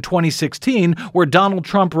voters in 2016, where Donald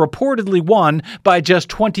Trump reportedly won by just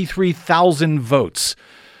 23,000 votes,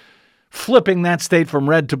 flipping that state from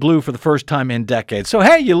red to blue for the first time in decades. So,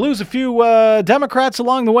 hey, you lose a few Democrats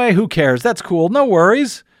along the way. Who cares? That's cool. No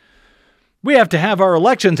worries. We have to have our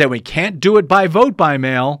elections, and we can't do it by vote by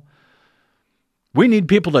mail. We need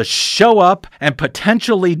people to show up and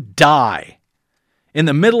potentially die in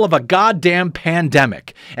the middle of a goddamn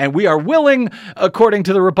pandemic. And we are willing, according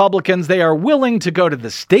to the Republicans, they are willing to go to the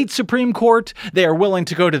state Supreme Court. They are willing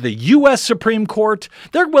to go to the U.S. Supreme Court.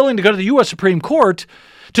 They're willing to go to the U.S. Supreme Court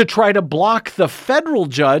to try to block the federal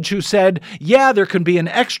judge who said, yeah, there can be an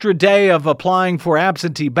extra day of applying for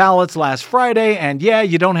absentee ballots last Friday, and yeah,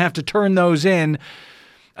 you don't have to turn those in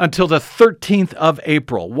until the 13th of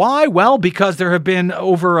April. Why? Well, because there have been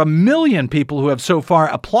over 1 million people who have so far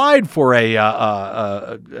applied for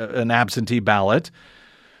an absentee ballot,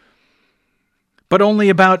 but only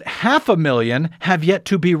about 500,000 have yet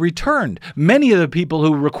to be returned. Many of the people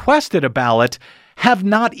who requested a ballot have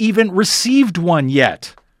not even received one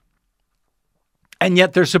yet. And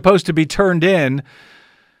yet they're supposed to be turned in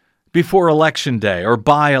before Election Day or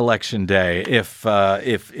by Election Day if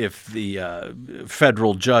the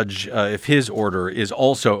federal judge, if his order is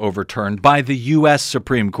also overturned by the U.S.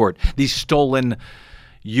 Supreme Court, the stolen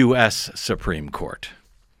U.S. Supreme Court.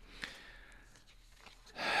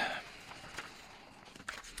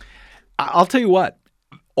 I'll tell you what,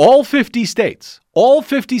 all 50 states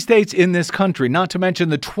in this country, not to mention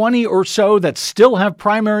the 20 or so that still have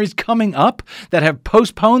primaries coming up that have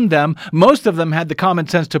postponed them. Most of them had the common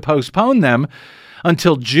sense to postpone them.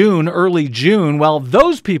 until June, early June, well,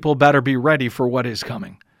 those people better be ready for what is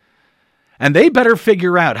coming. And they better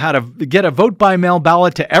figure out how to get a vote-by-mail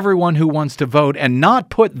ballot to everyone who wants to vote and not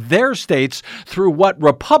put their states through what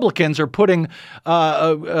Republicans are putting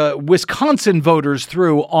Wisconsin voters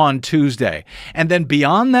through on Tuesday. And then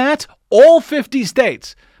beyond that, all 50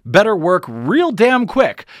 states better work real damn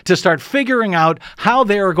quick to start figuring out how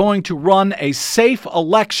they are going to run a safe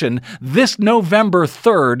election this November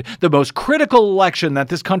 3rd, the most critical election that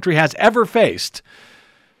this country has ever faced.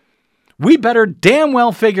 We better damn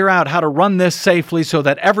well figure out how to run this safely so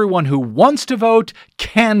that everyone who wants to vote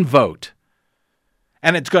can vote.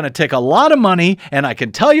 And it's going to take a lot of money, and I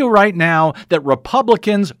can tell you right now that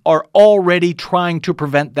Republicans are already trying to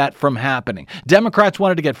prevent that from happening. Democrats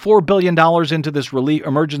wanted to get $4 billion into this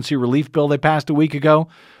emergency relief bill they passed a week ago.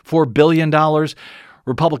 $4 billion.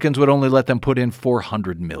 Republicans would only let them put in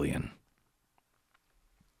 $400 million.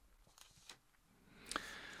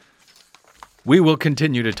 We will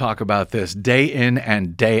continue to talk about this day in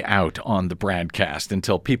and day out on the BradCast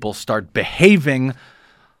until people start behaving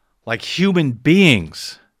like human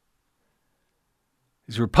beings.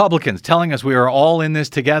 These Republicans telling us we are all in this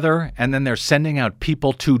together, and then they're sending out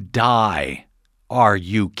people to die. Are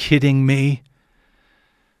you kidding me?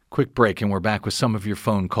 Quick break, and we're back with some of your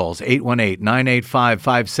phone calls.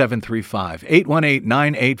 818-985-5735.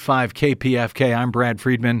 818-985-KPFK. I'm Brad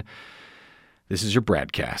Friedman. This is your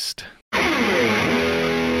BradCast.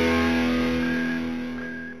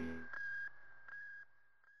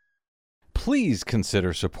 Please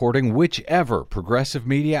consider supporting whichever progressive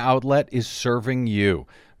media outlet is serving you.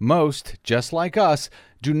 Most, just like us,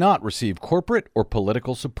 do not receive corporate or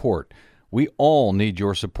political support. We all need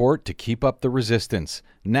your support to keep up the resistance,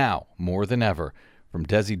 now more than ever. From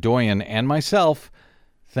David Dayen and myself,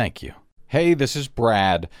 thank you. Hey, this is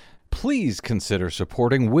Brad. Please consider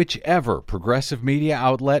supporting whichever progressive media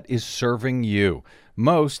outlet is serving you.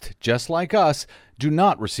 Most, just like us, do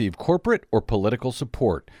not receive corporate or political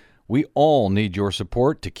support. We all need your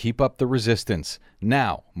support to keep up the resistance,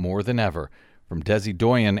 now more than ever. From David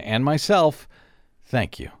Dayen and myself,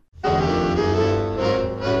 thank you.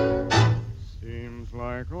 Seems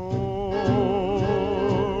like old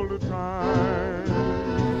times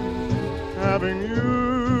having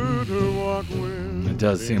you to walk with. It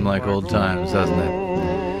does seem like old times, doesn't it?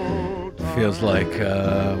 Feels like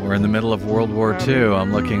we're in the middle of World War II.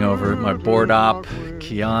 I'm looking over at my board op,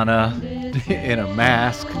 Kiana, in a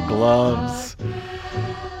mask, gloves.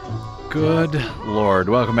 Good Lord.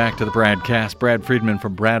 Welcome back to the BradCast. Brad Friedman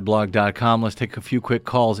from bradblog.com. Let's take a few quick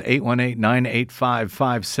calls.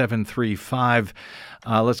 818-985-5735.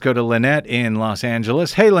 Let's go to Lynette in Los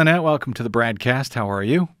Angeles. Hey, Lynette. Welcome to the BradCast. How are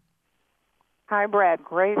you? Hi, Brad.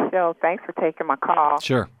 Great show. Thanks for taking my call.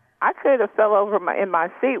 Sure. I could have fell over in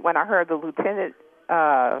my seat when I heard the lieutenant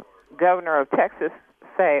governor of Texas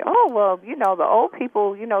say, oh, well, the old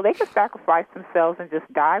people, they can sacrifice themselves and just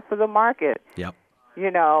die for the market. Yep. I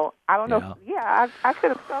don't know. I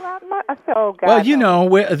could have fell out. I said, oh, God.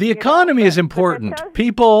 Well, the economy is important.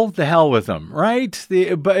 People, the hell with them, right?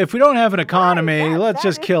 But if we don't have an economy, let's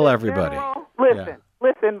just kill everybody.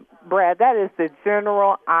 Listen, Brad, that is the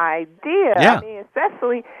general idea. Yeah. I mean,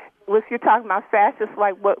 especially if you're talking about fascists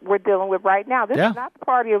like what we're dealing with right now. This is not the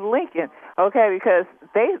party of Lincoln, okay, because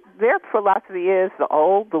their philosophy is the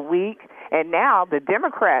old, the weak, and now the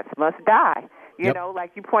Democrats must die. You know,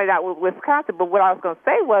 like you pointed out with Wisconsin. But what I was going to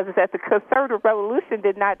say is that the conservative revolution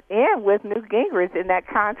did not end with Newt Gingrich in that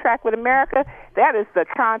contract with America. That is the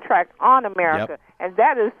contract on America. Yep. And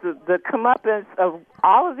that is the comeuppance of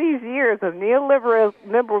all of these years of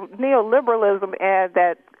neoliberalism and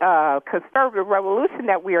that conservative revolution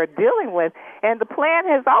that we are dealing with. And the plan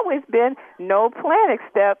has always been no plan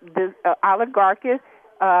except oligarchic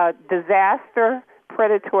disaster,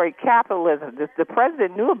 predatory capitalism. The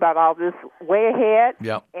president knew about all this way ahead,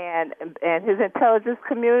 and his intelligence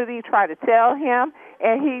community tried to tell him,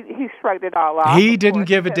 and he shrugged it all off. He didn't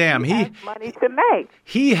give a damn. He had money to make.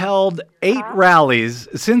 He held 8 rallies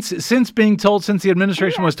since the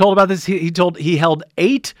administration was told about this. He held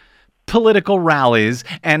 8 political rallies,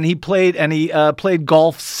 and he played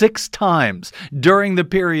golf 6 times during the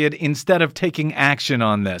period instead of taking action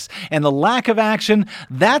on this. And the lack of action,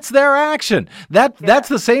 that's their action. That's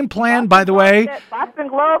the same plan, by the way. Boston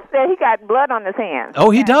Globe said he got blood on his hands. Oh,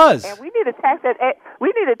 he does. And we need to tax that.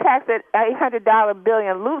 We need to tax that $800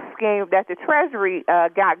 billion loot scheme that the Treasury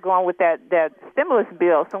got going with that stimulus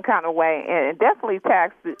bill some kind of way, and definitely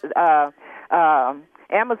tax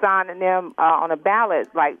Amazon and them on a ballot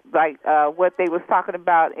like what they was talking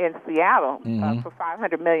about in Seattle for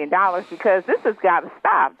 $500 million, because this has got to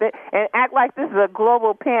stop. And act like this is a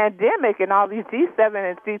global pandemic, and all these G7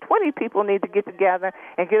 and G20 people need to get together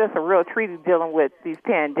and get us a real treaty dealing with these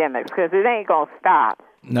pandemics, because it ain't going to stop.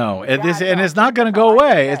 No, and it's not going to go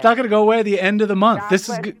away. It's not going to go away at the end of the month. This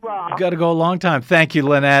is got to go a long time. Thank you,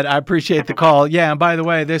 Lynette. I appreciate the call. Yeah, and by the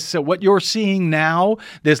way, this what you're seeing now,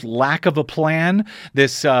 this lack of a plan,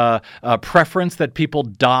 this preference that people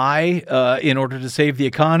die in order to save the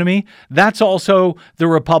economy, that's also the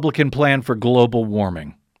Republican plan for global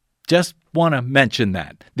warming. Just want to mention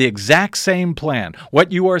that. The exact same plan.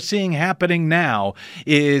 What you are seeing happening now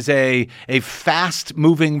is a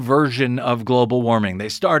fast-moving version of global warming. They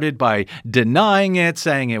started by denying it,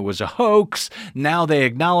 saying it was a hoax. Now they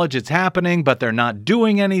acknowledge it's happening, but they're not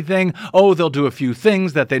doing anything. Oh, they'll do a few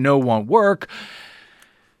things that they know won't work.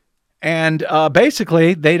 And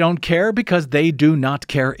basically, they don't care because they do not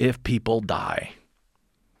care if people die.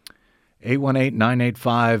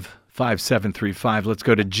 818-985-5735. Let's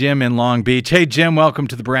go to Jim in Long Beach. Hey, Jim, welcome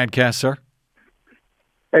to the BradCast, sir.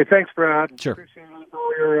 Hey, thanks, Brad. Sure. Appreciate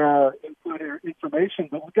all your input or information,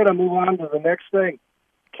 but we've got to move on to the next thing,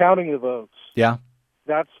 counting the votes. Yeah.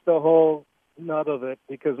 That's the whole nut of it,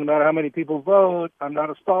 because no matter how many people vote, I'm not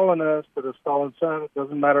a Stalinist, but as Stalin said, it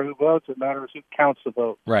doesn't matter who votes, it matters who counts the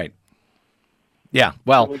vote. Right. Yeah,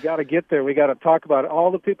 well. So we got to get there. We got to talk about it.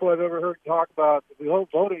 All the people I've ever heard talk about the whole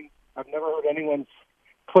voting, I've never heard anyone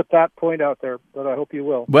put that point out there, but I hope you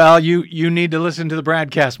will. Well, you need to listen to the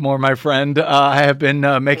BradCast more, my friend. I have been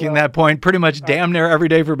making that point pretty much damn near every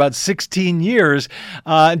day for about 16 years.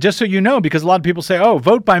 Just so you know, because a lot of people say, oh,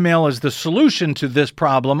 vote by mail is the solution to this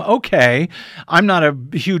problem. Okay, I'm not a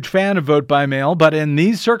huge fan of vote by mail, but in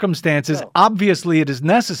these circumstances, obviously it is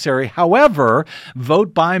necessary. However,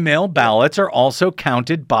 vote by mail ballots are also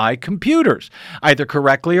counted by computers, either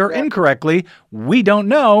correctly or incorrectly. We don't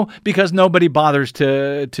know because nobody bothers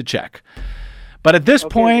to check. But at this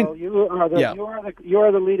point, well, you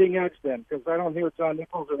are the leading edge then, because I don't hear John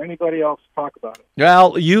Nichols or anybody else talk about it.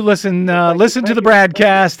 Well, you listen to the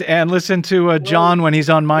BradCast and listen to John when he's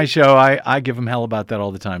on my show. I give him hell about that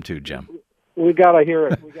all the time too, Jim. We got to hear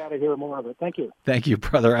it. We got to hear more of it. Thank you. Thank you,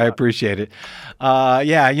 brother. I appreciate it.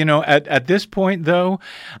 At this point, though,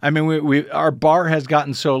 I mean, our bar has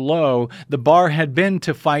gotten so low. The bar had been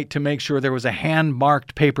to fight to make sure there was a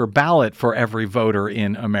hand-marked paper ballot for every voter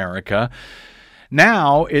in America.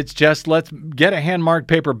 Now it's just let's get a hand-marked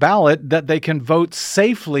paper ballot that they can vote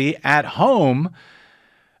safely at home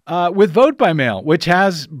with vote by mail, which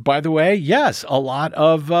has, by the way, yes, a lot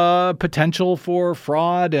of potential for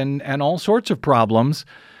fraud and all sorts of problems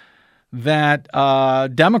that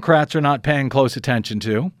Democrats are not paying close attention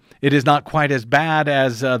to. It is not quite as bad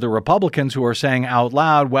as the Republicans who are saying out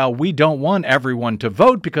loud, well, we don't want everyone to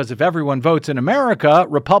vote because if everyone votes in America,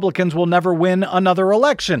 Republicans will never win another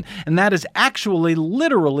election. And that is actually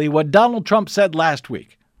literally what Donald Trump said last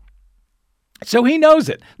week. So he knows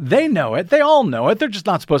it. They know it. They all know it. They're just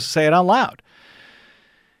not supposed to say it out loud.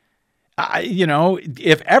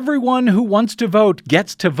 If everyone who wants to vote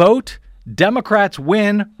gets to vote, Democrats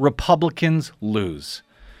win, Republicans lose.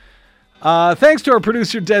 Thanks to our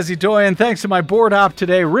producer, Desi Doyen. Thanks to my board op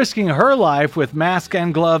today, risking her life with mask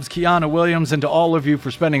and gloves, Kiana Williams, and to all of you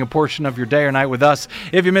for spending a portion of your day or night with us.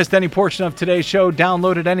 If you missed any portion of today's show,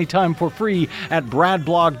 download it anytime for free at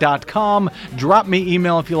bradblog.com. Drop me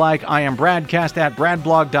email if you like. I am BradCast at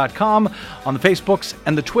bradblog.com. On the Facebooks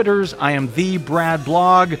and the Twitters, I am the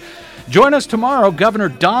BradBlog. Join us tomorrow. Governor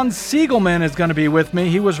Don Siegelman is going to be with me.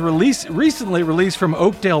 He was recently released from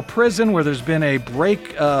Oakdale Prison, where there's been a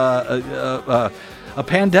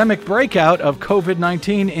pandemic breakout of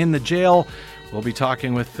COVID-19 in the jail. We'll be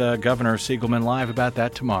talking with Governor Siegelman live about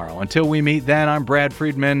that tomorrow. Until we meet then, I'm Brad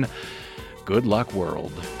Friedman. Good luck,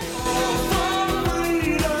 world.